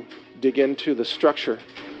you dig into the structure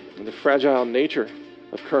and the fragile nature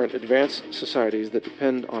of current advanced societies that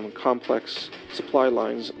depend on complex supply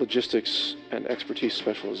lines, logistics, and expertise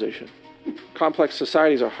specialization. Complex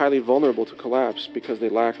societies are highly vulnerable to collapse because they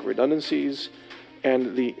lack redundancies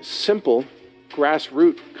and the simple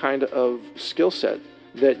grassroots kind of skill set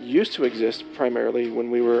that used to exist primarily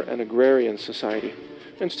when we were an agrarian society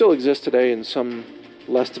and still exists today in some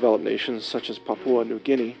less developed nations such as Papua New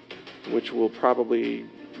Guinea, which will probably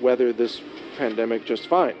weather this pandemic just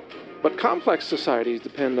fine. But complex societies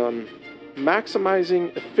depend on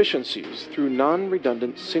maximizing efficiencies through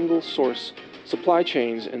non-redundant single-source supply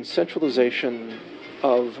chains and centralization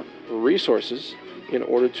of resources in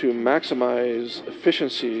order to maximize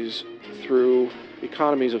efficiencies through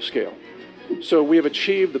economies of scale. So we have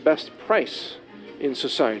achieved the best price in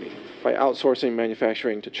society by outsourcing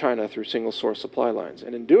manufacturing to China through single-source supply lines.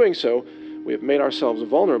 And in doing so, we have made ourselves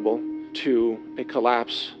vulnerable to a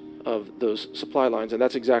collapse of those supply lines, and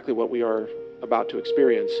that's exactly what we are about to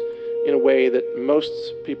experience in a way that most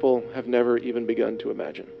people have never even begun to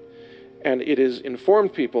imagine. And it is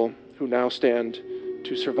informed people who now stand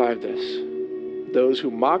to survive this. Those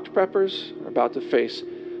who mocked preppers are about to face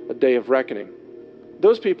a day of reckoning.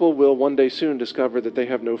 Those people will one day soon discover that they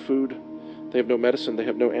have no food, they have no medicine, they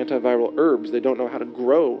have no antiviral herbs, they don't know how to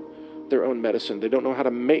grow their own medicine. They don't know how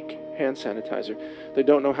to make hand sanitizer. They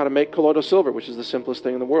don't know how to make colloidal silver, which is the simplest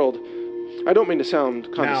thing in the world. I don't mean to sound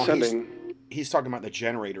condescending. Now, he's talking about the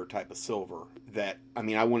generator type of silver that, I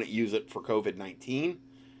mean, I wouldn't use it for COVID-19.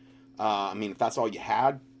 I mean, if that's all you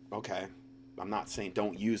had, okay. I'm not saying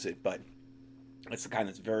don't use it, but it's the kind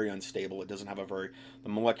that's very unstable. It doesn't have the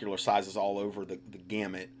molecular size is all over the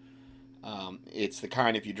gamut. It's the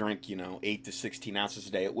kind, if you drink, 8 to 16 ounces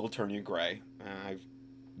a day, it will turn you gray. I've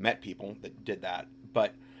met people that did that,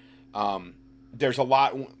 but there's a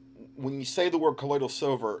lot. When you say the word colloidal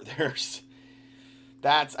silver,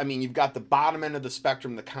 you've got the bottom end of the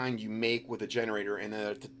spectrum, the kind you make with a generator, and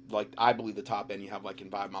then I believe the top end you have in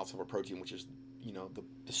 5 mild protein, which is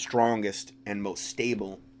the strongest and most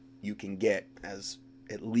stable you can get, as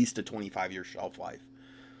at least a 25-year shelf life,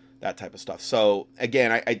 that type of stuff. So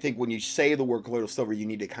again, I think when you say the word colloidal silver, you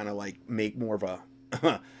need to kind of make more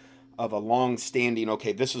of a long-standing,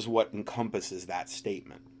 okay, this is what encompasses that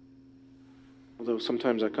statement. Although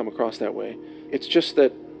sometimes I come across that way. It's just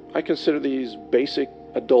that I consider these basic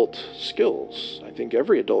adult skills. I think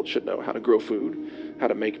every adult should know how to grow food, how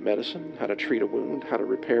to make medicine, how to treat a wound, how to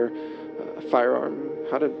repair a firearm,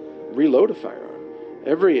 how to reload a firearm.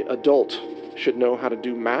 Every adult should know how to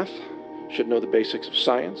do math, should know the basics of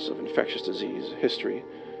science, of infectious disease, history,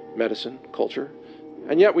 medicine, culture.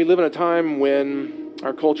 And yet we live in a time when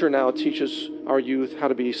our culture now teaches our youth how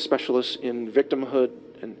to be specialists in victimhood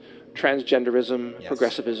and transgenderism, Yes.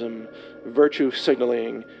 progressivism, virtue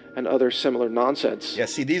signaling, and other similar nonsense. Yeah,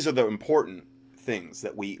 see, these are the important things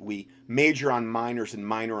that we major on minors and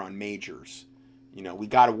minor on majors. You know, we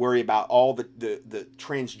got to worry about all the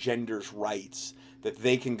transgenders' rights, that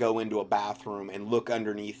they can go into a bathroom and look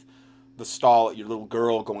underneath the stall at your little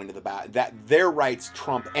girl going to the bath. That their rights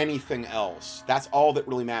trump anything else. That's all that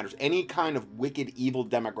really matters. Any kind of wicked, evil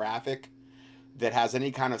demographic that has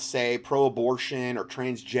any kind of say, pro-abortion or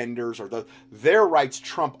transgenders, or their rights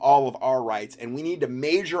trump all of our rights, and we need to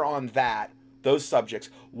major on those subjects,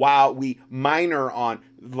 while we minor on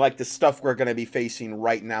like the stuff we're going to be facing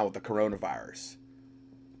right now with the coronavirus.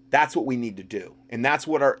 That's what we need to do, and that's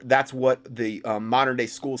what the modern day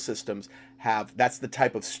school systems have. That's the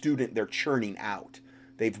type of student they're churning out.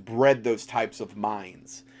 They've bred those types of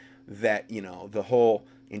minds that, you know, the whole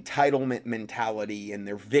entitlement mentality, and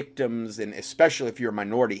they're victims, and especially if you're a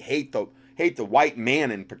minority, hate the white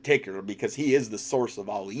man in particular, because he is the source of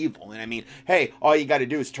all evil. And I mean, hey, all you got to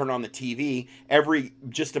do is turn on the TV.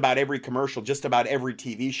 Just about every commercial, just about every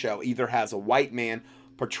TV show either has a white man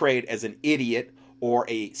portrayed as an idiot, or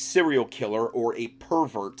a serial killer, or a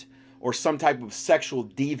pervert, or some type of sexual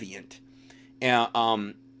deviant.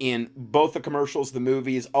 In both the commercials, the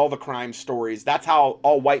movies, all the crime stories, that's how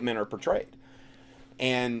all white men are portrayed.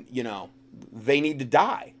 And, you know, they need to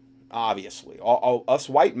die, obviously. Us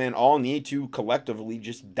white men all need to collectively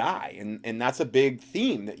just die. And that's a big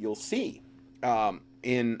theme that you'll see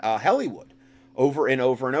in Hollywood over and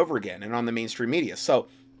over and over again, and on the mainstream media. So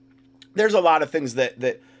there's a lot of things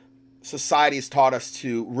that society has taught us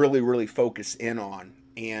to really, really focus in on.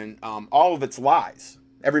 And all of it's lies,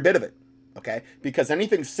 every bit of it. Okay? Because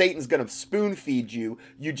anything Satan's going to spoon feed you,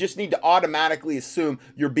 you just need to automatically assume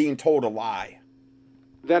you're being told a lie.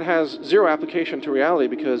 That has zero application to reality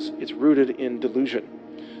because it's rooted in delusion.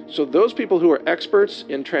 So those people who are experts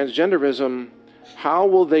in transgenderism, how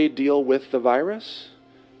will they deal with the virus?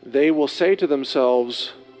 They will say to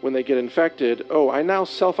themselves when they get infected, oh, I now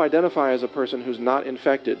self-identify as a person who's not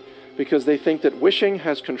infected, because they think that wishing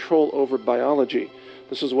has control over biology.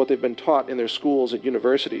 This is what they've been taught in their schools at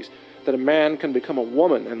universities, that a man can become a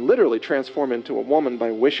woman and literally transform into a woman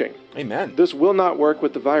by wishing. Amen. This will not work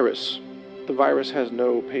with the virus. The virus has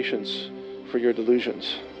no patience for your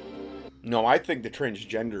delusions. No, I think the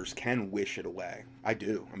transgenders can wish it away. I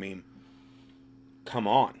do. I mean, come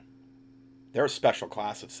on. They're a special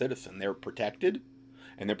class of citizen. They're protected,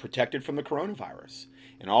 and they're protected from the coronavirus.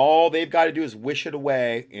 And all they've got to do is wish it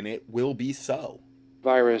away, and it will be so.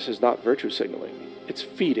 Virus is not virtue signaling. It's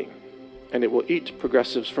feeding. And it will eat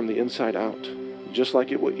progressives from the inside out, just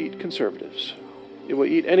like it will eat conservatives. It will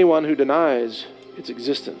eat anyone who denies its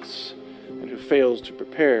existence and who fails to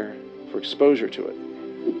prepare for exposure to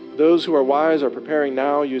it. Those who are wise are preparing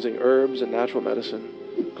now using herbs and natural medicine,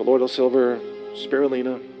 colloidal silver,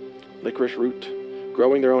 spirulina, licorice root,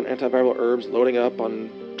 growing their own antiviral herbs, loading up on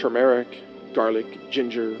turmeric, garlic,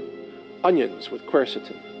 ginger, onions with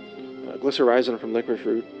quercetin, glycyrrhizin from licorice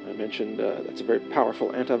root. I mentioned that's a very powerful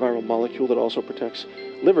antiviral molecule that also protects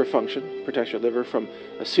liver function, protects your liver from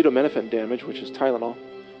acetaminophen damage, which is Tylenol,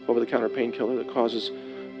 over-the-counter painkiller that causes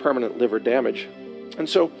permanent liver damage. And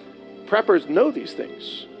so preppers know these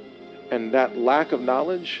things, and that lack of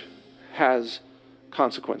knowledge has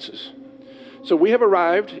consequences. So we have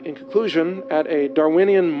arrived, in conclusion, at a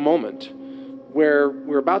Darwinian moment where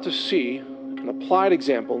we're about to see an applied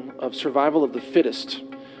example of survival of the fittest.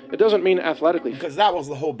 It doesn't mean athletically. Because that was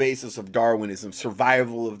the whole basis of Darwinism,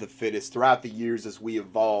 survival of the fittest, throughout the years as we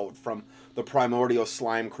evolved from the primordial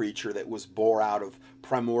slime creature that was bore out of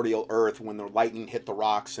primordial earth when the lightning hit the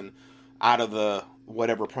rocks, and out of the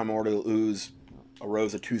whatever primordial ooze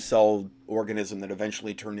arose a two-celled organism that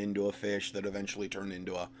eventually turned into a fish, that eventually turned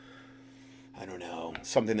into a, I don't know,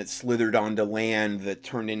 something that slithered onto land, that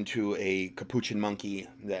turned into a capuchin monkey,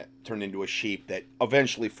 that turned into a sheep, that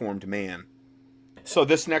eventually formed man. So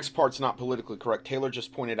this next part's not politically correct. Taylor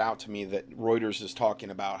just pointed out to me that Reuters is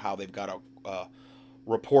talking about how they've got a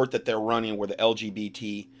report that they're running where the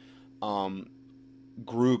LGBT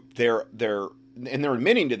group, they're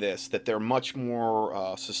admitting to this, that they're much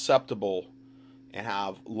more susceptible and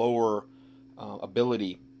have lower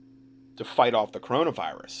ability to fight off the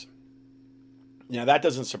coronavirus. Now, that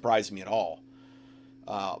doesn't surprise me at all,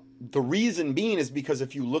 The reason being is because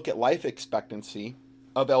if you look at life expectancy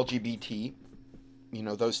of LGBT,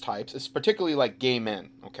 those types, it's particularly like gay men,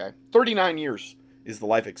 okay? 39 years is the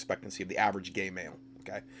life expectancy of the average gay male,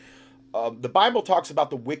 okay? The Bible talks about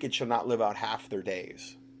the wicked shall not live out half their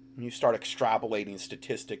days. And you start extrapolating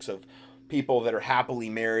statistics of people that are happily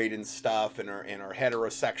married and stuff and are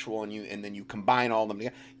heterosexual, and then you combine all of them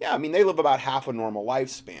together. Yeah, I mean, they live about half a normal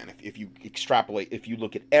lifespan if you extrapolate, if you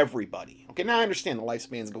look at everybody. Okay, now I understand the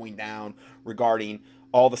lifespan's going down regarding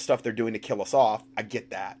all the stuff they're doing to kill us off. I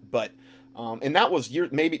get that. But and that was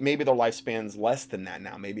maybe their lifespan's less than that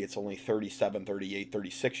now. Maybe it's only 37, 38,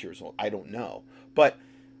 36 years old. I don't know. But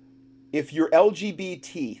if you're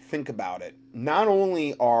LGBT, think about it. Not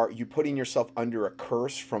only are you putting yourself under a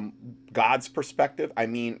curse from God's perspective, I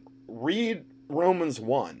mean, read Romans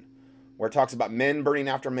 1, where it talks about men burning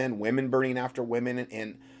after men, women burning after women,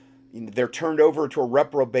 and they're turned over to a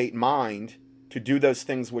reprobate mind to do those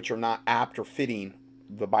things which are not apt or fitting.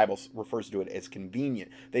 The Bible refers to it as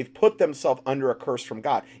convenient. They've put themselves under a curse from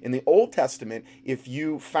God. In the Old Testament, if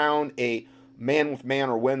you found a man with man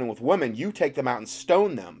or women with women, you take them out and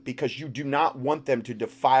stone them because you do not want them to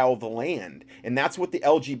defile the land. And that's what the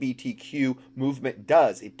LGBTQ movement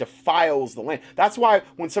does. It defiles the land. That's why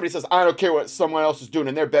when somebody says, I don't care what someone else is doing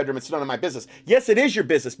in their bedroom, it's none of my business. Yes, it is your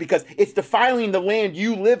business because it's defiling the land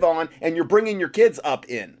you live on and you're bringing your kids up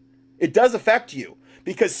in. It does affect you.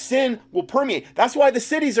 Because sin will permeate. That's why the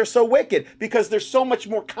cities are so wicked, because there's so much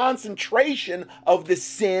more concentration of the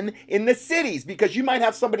sin in the cities. Because you might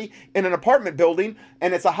have somebody in an apartment building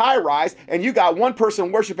and it's a high rise and you got one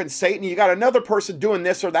person worshiping Satan, you got another person doing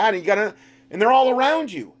this or that, and they're all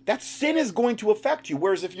around you. That sin is going to affect you.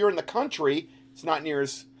 Whereas if you're in the country, it's not near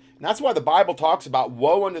as. And that's why the Bible talks about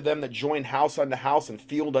woe unto them that join house unto house and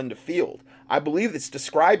field unto field. I believe it's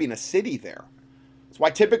describing a city there. That's why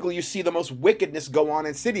typically you see the most wickedness go on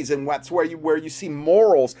in cities, and that's where you see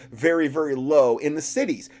morals very, very low in the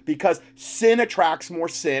cities, because sin attracts more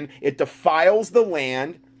sin. It defiles the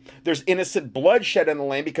land. There's innocent bloodshed in the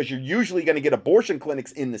land because you're usually going to get abortion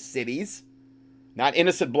clinics in the cities. Not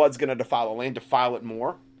innocent blood's going to defile the land, defile it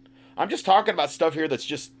more. I'm just talking about stuff here that's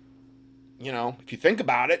just, if you think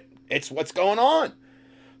about it, it's what's going on.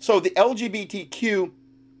 So the LGBTQ,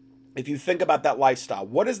 if you think about that lifestyle,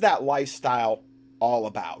 what is that lifestyle all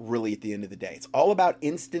about, really, at the end of the day? It's all about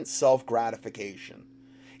instant self-gratification.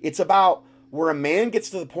 It's about where a man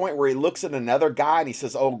gets to the point where he looks at another guy and he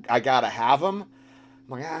says, oh, I gotta have him.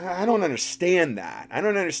 I'm like, I don't understand that. I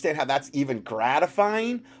don't understand how that's even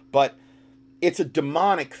gratifying, but it's a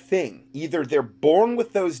demonic thing. Either they're born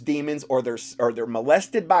with those demons or they're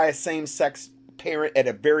molested by a same-sex parent at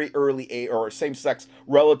a very early age, or a same-sex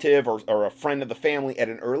relative or a friend of the family at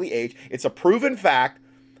an early age. It's a proven fact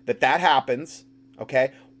that happens.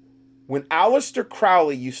 Okay, when Aleister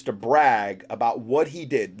Crowley used to brag about what he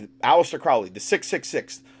did, Aleister Crowley, the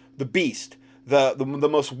 666, the beast, the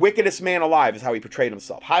most wickedest man alive is how he portrayed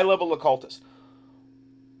himself, high-level occultist.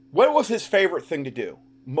 What was his favorite thing to do?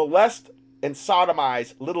 Molest and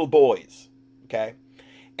sodomize little boys, okay?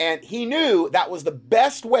 And he knew that was the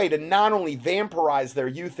best way to not only vampirize their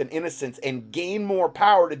youth and innocence and gain more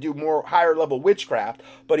power to do more higher-level witchcraft,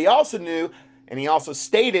 but he also knew, and he also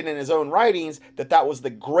stated in his own writings, that was the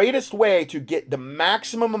greatest way to get the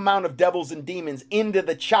maximum amount of devils and demons into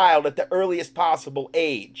the child at the earliest possible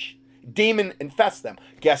age. Demon infest them.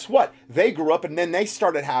 Guess what? They grew up and then they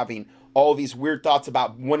started having all these weird thoughts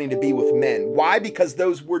about wanting to be with men. Why? Because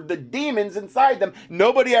those were the demons inside them.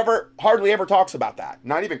 Nobody hardly ever talks about that.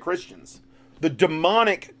 Not even Christians. The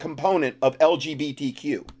demonic component of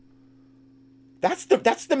LGBTQ. That's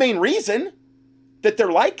the main reason that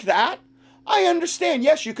they're like that. I understand.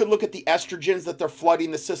 Yes, you could look at the estrogens that they're flooding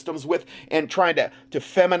the systems with and trying to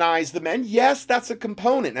feminize the men. Yes, that's a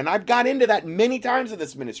component. And I've got into that many times in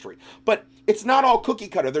this ministry. But it's not all cookie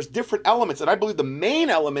cutter. There's different elements. And I believe the main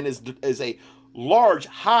element is a large,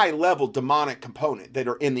 high-level demonic component that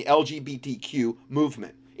are in the LGBTQ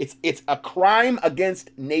movement. It's a crime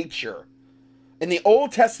against nature. In the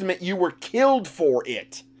Old Testament, you were killed for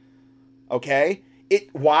it. Okay?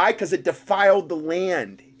 Why? Because it defiled the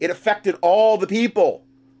land. It affected all the people.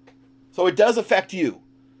 So it does affect you.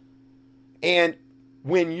 And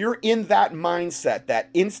when you're in that mindset, that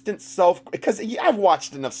instant because I've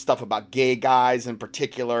watched enough stuff about gay guys in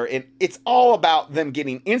particular, and it's all about them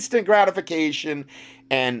getting instant gratification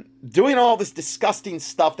and doing all this disgusting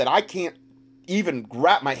stuff that I can't even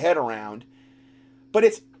wrap my head around.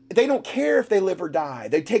 But they don't care if they live or die.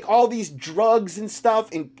 They take all these drugs and stuff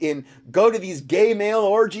and go to these gay male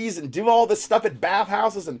orgies and do all this stuff at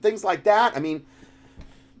bathhouses and things like that. I mean,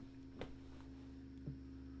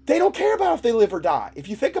 they don't care about if they live or die. If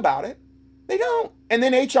you think about it, they don't. And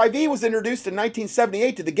then HIV was introduced in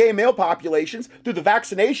 1978 to the gay male populations through the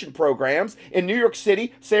vaccination programs in New York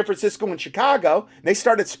City, San Francisco, and Chicago. And they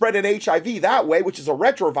started spreading HIV that way, which is a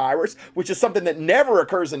retrovirus, which is something that never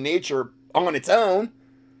occurs in nature on its own.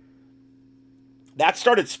 That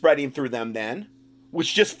started spreading through them then,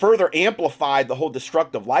 which just further amplified the whole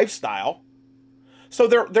destructive lifestyle. So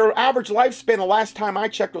their average lifespan, the last time I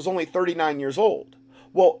checked, was only 39 years old.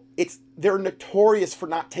 Well, they're notorious for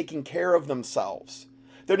not taking care of themselves.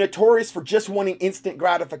 They're notorious for just wanting instant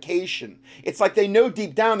gratification. It's like they know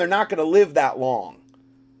deep down they're not going to live that long.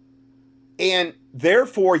 And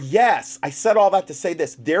therefore, yes, I said all that to say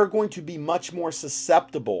this, they're going to be much more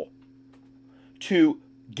susceptible to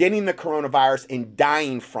getting the coronavirus and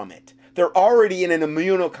dying from it. They're already in an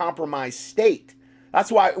immunocompromised state. That's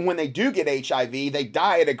why when they do get HIV, they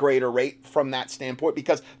die at a greater rate from that standpoint,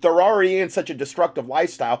 because they're already in such a destructive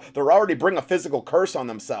lifestyle. They're already bring a physical curse on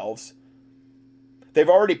themselves. They've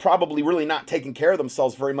already probably really not taken care of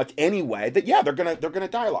themselves very much anyway. That yeah, they're gonna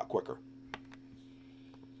die a lot quicker.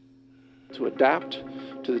 To adapt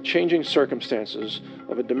to the changing circumstances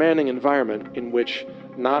of a demanding environment in which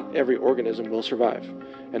not every organism will survive.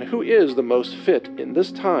 And who is the most fit in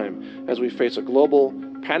this time as we face a global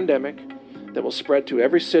pandemic that will spread to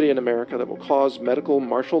every city in America, that will cause medical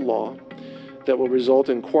martial law, that will result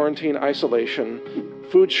in quarantine, isolation,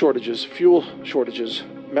 food shortages, fuel shortages,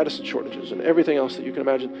 medicine shortages, and everything else that you can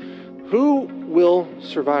imagine? Who will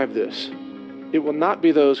survive this? It will not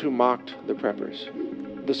be those who mocked the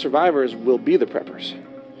preppers. The survivors will be the preppers.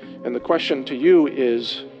 And the question to you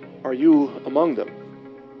is, are you among them?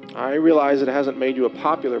 I realize it hasn't made you a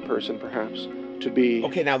popular person, perhaps, to be...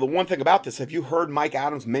 Okay, now the one thing about this, have you heard Mike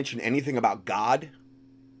Adams mention anything about God?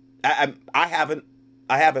 I haven't.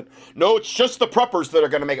 No, it's just the preppers that are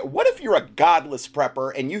going to make it. What if you're a godless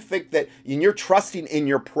prepper and you think that you're trusting in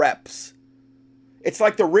your preps? It's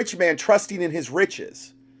like the rich man trusting in his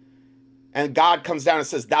riches. And God comes down and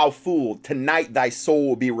says, "Thou fool, tonight thy soul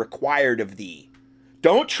will be required of thee."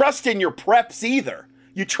 Don't trust in your preps either.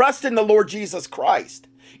 You trust in the Lord Jesus Christ.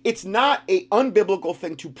 It's not an unbiblical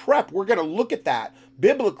thing to prep. We're going to look at that,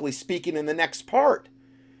 biblically speaking, in the next part.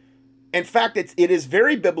 In fact, it is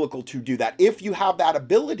very biblical to do that if you have that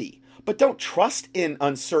ability. But don't trust in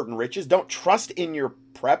uncertain riches. Don't trust in your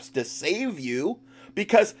preps to save you,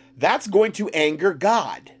 because that's going to anger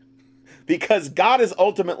God. Because God is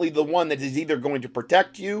ultimately the one that is either going to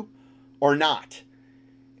protect you or not.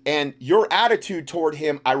 And your attitude toward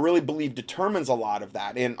him, I really believe, determines a lot of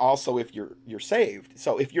that. And also if you're saved.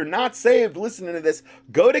 So if you're not saved, listening to this,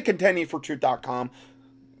 go to contendingfortruth.com,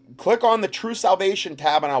 click on the True Salvation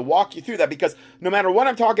tab, and I'll walk you through that. Because no matter what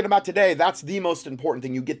I'm talking about today, that's the most important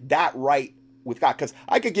thing. You get that right with God. Because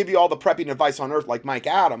I could give you all the prepping advice on earth like Mike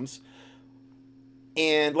Adams.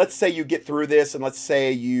 And let's say you get through this, and let's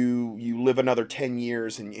say you live another 10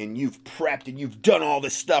 years and you've prepped and you've done all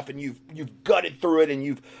this stuff and you've gutted through it and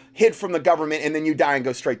you've hid from the government, and then you die and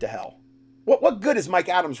go straight to hell. What good has Mike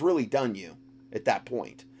Adams really done you at that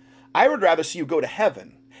point? I would rather see you go to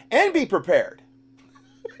heaven and be prepared.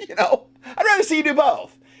 You know, I'd rather see you do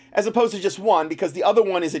both as opposed to just one, because the other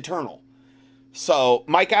one is eternal. So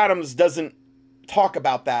Mike Adams doesn't talk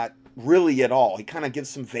about that really at all. He kind of gives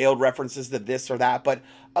some veiled references to this or that. But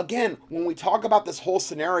again, when we talk about this whole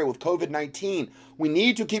scenario with COVID-19, we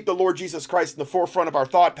need to keep the Lord Jesus Christ in the forefront of our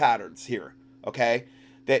thought patterns here, okay?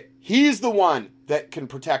 That he's the one that can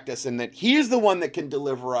protect us, and that he is the one that can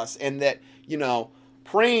deliver us, and that, you know,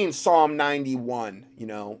 praying Psalm 91, you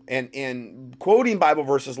know, and quoting Bible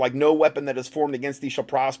verses like, "No weapon that is formed against thee shall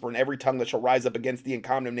prosper, and every tongue that shall rise up against thee in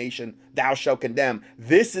condemnation thou shalt condemn.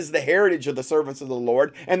 This is the heritage of the servants of the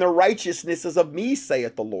Lord, and the righteousness is of me,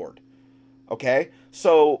 saith the Lord." Okay?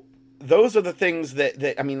 So those are the things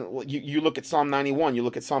that I mean, you look at Psalm 91, you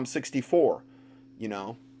look at Psalm 64, you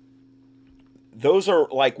know. Those are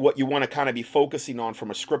like what you want to kind of be focusing on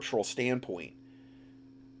from a scriptural standpoint.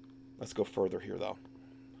 Let's go further here, though.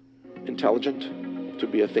 Intelligent, to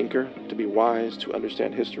be a thinker, to be wise, to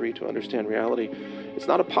understand history, to understand reality. It's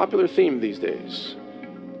not a popular theme these days.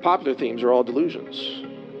 Popular themes are all delusions.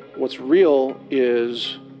 What's real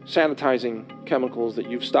is sanitizing chemicals that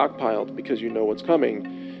you've stockpiled because you know what's coming,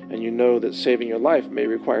 and you know that saving your life may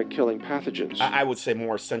require killing pathogens. I would say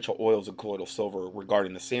more essential oils and colloidal silver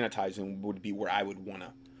regarding the sanitizing would be where I would want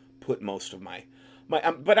to put most of my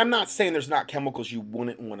but I'm not saying there's not chemicals you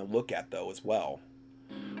wouldn't want to look at, though, as well.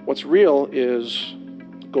 What's real is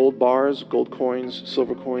gold bars, gold coins,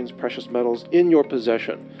 silver coins, precious metals in your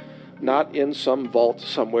possession, not in some vault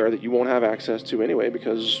somewhere that you won't have access to anyway,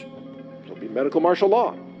 because there'll be medical martial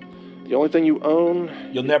law. The The only thing you own...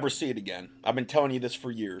 You'll never see it again. I've been telling you this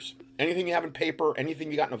for years. Anything you have in paper,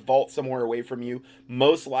 anything you got in a vault somewhere away from you,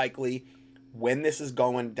 most likely, when this is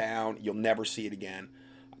going down, you'll never see it again.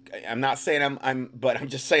 I'm not saying but I'm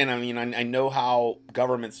just saying, I know how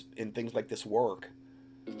governments and things like this work.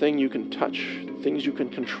 The thing you can touch, things you can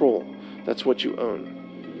control, that's what you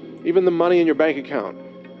own. Even the money in your bank account,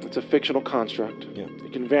 it's a fictional construct. Yeah.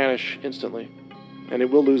 It can vanish instantly, and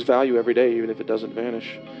it will lose value every day, even if it doesn't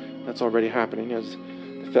vanish. That's already happening as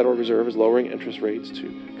the Federal Reserve is lowering interest rates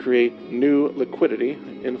to create new liquidity,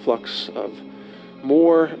 an influx of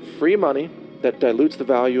more free money that dilutes the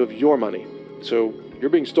value of your money. So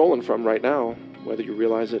you're being stolen from right now, whether you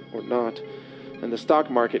realize it or not. And the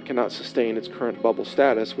stock market cannot sustain its current bubble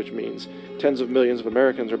status, which means tens of millions of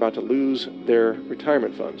Americans are about to lose their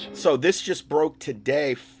retirement funds. So this just broke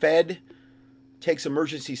today. Fed takes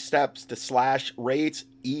emergency steps to slash rates,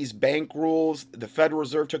 ease bank rules. The Federal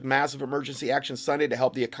Reserve took massive emergency action Sunday to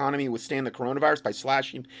help the economy withstand the coronavirus by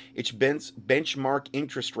slashing its benchmark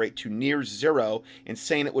interest rate to near zero and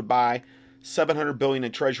saying it would buy $700 billion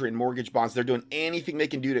in Treasury and mortgage bonds. They're doing anything they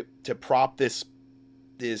can do to prop this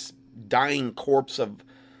dying corpse of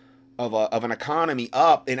an economy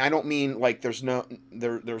up. And I don't mean like there's no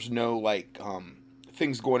like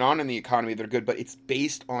things going on in the economy that are good, but it's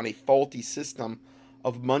based on a faulty system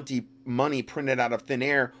of money printed out of thin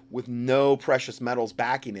air with no precious metals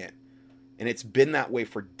backing it. And it's been that way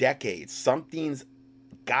for decades. Something's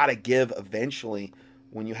got to give eventually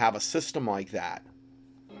when you have a system like that.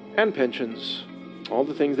 And pensions, all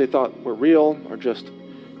the things they thought were real are just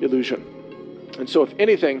illusion. And so if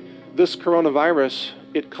anything, this coronavirus,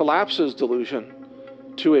 it collapses delusion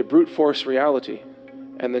to a brute force reality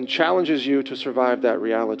and then challenges you to survive that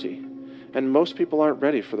reality. And most people aren't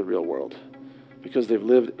ready for the real world because they've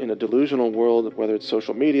lived in a delusional world, whether it's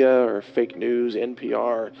social media or fake news,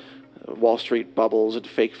 NPR, Wall Street bubbles and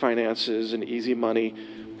fake finances and easy money.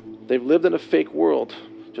 They've lived in a fake world,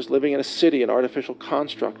 just living in a city, an artificial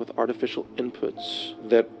construct with artificial inputs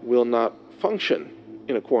that will not function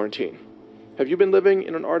in a quarantine. Have you been living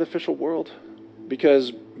in an artificial world?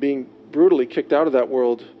 Because being brutally kicked out of that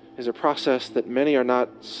world is a process that many are not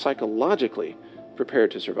psychologically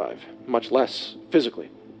prepared to survive, much less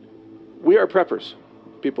physically. We are preppers,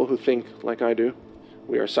 people who think like I do.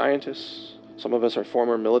 We are scientists. Some of us are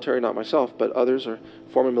former military, not myself, but others are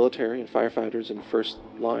former military and firefighters and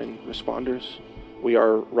first-line responders. We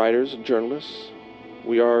are writers and journalists.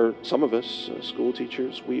 We are, some of us, school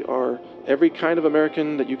teachers. We are every kind of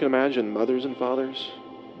American that you can imagine, mothers and fathers.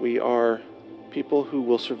 We are people who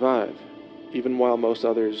will survive, even while most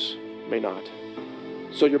others may not.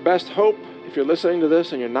 So your best hope, if you're listening to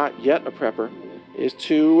this and you're not yet a prepper, is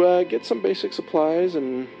to get some basic supplies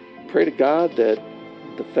and pray to God that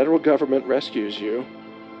the federal government rescues you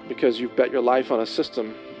because you've bet your life on a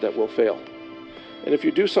system that will fail. And if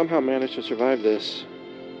you do somehow manage to survive this,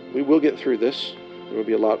 we will get through this. There will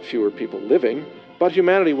be a lot fewer people living, but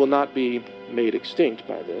humanity will not be made extinct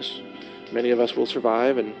by this. Many of us will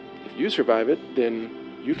survive, and if you survive it, then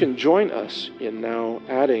you can join us in now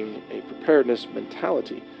adding a preparedness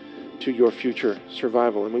mentality to your future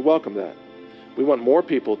survival, and we welcome that. We want more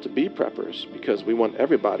people to be preppers because we want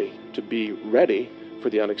everybody to be ready for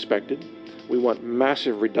the unexpected. We want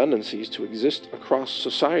massive redundancies to exist across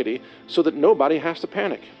society so that nobody has to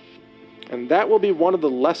panic. And that will be one of the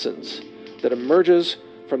lessons that emerges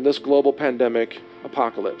from this global pandemic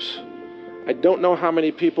apocalypse. I don't know how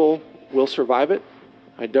many people will survive it.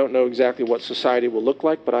 I don't know exactly what society will look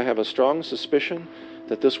like, but I have a strong suspicion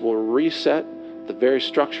that this will reset the very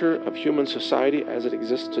structure of human society as it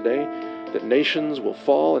exists today, that nations will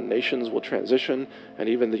fall and nations will transition, and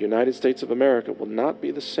even the United States of America will not be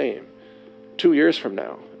the same 2 years from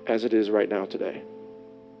now as it is right now today.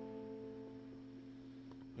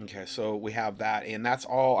 Okay, so we have that, and that's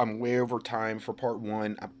all. I'm way over time for part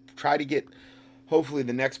one. I try to get, hopefully,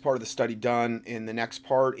 the next part of the study done in the next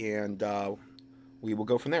part, and we will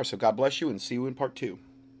go from there. So God bless you, and see you in part two.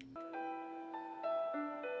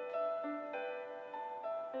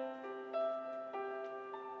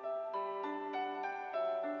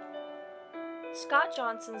 Scott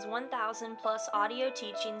Johnson's 1,000 plus audio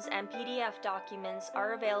teachings and PDF documents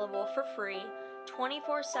are available for free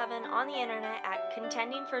 24/7 on the internet at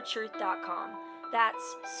contendingfortruth.com.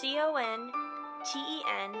 That's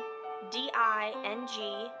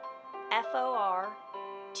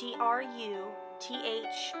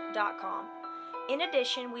CONTENDINGFORTRUTH.com. In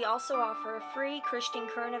addition, we also offer a free Christian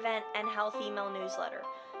current event and health email newsletter.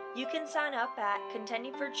 You can sign up at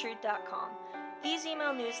contendingfortruth.com. These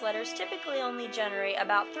email newsletters typically only generate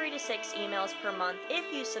about 3 to 6 emails per month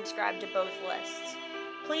if you subscribe to both lists.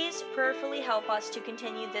 Please prayerfully help us to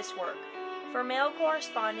continue this work. For mail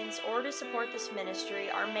correspondence or to support this ministry,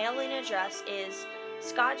 our mailing address is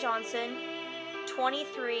Scott Johnson,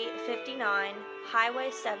 2359 Highway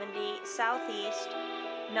 70 Southeast,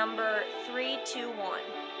 number 321,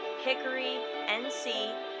 Hickory,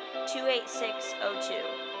 NC 28602.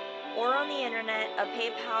 Or on the internet, a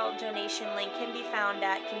PayPal donation link can be found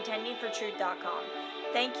at contendingfortruth.com.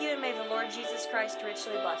 Thank you, and may the Lord Jesus Christ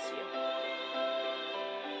richly bless you.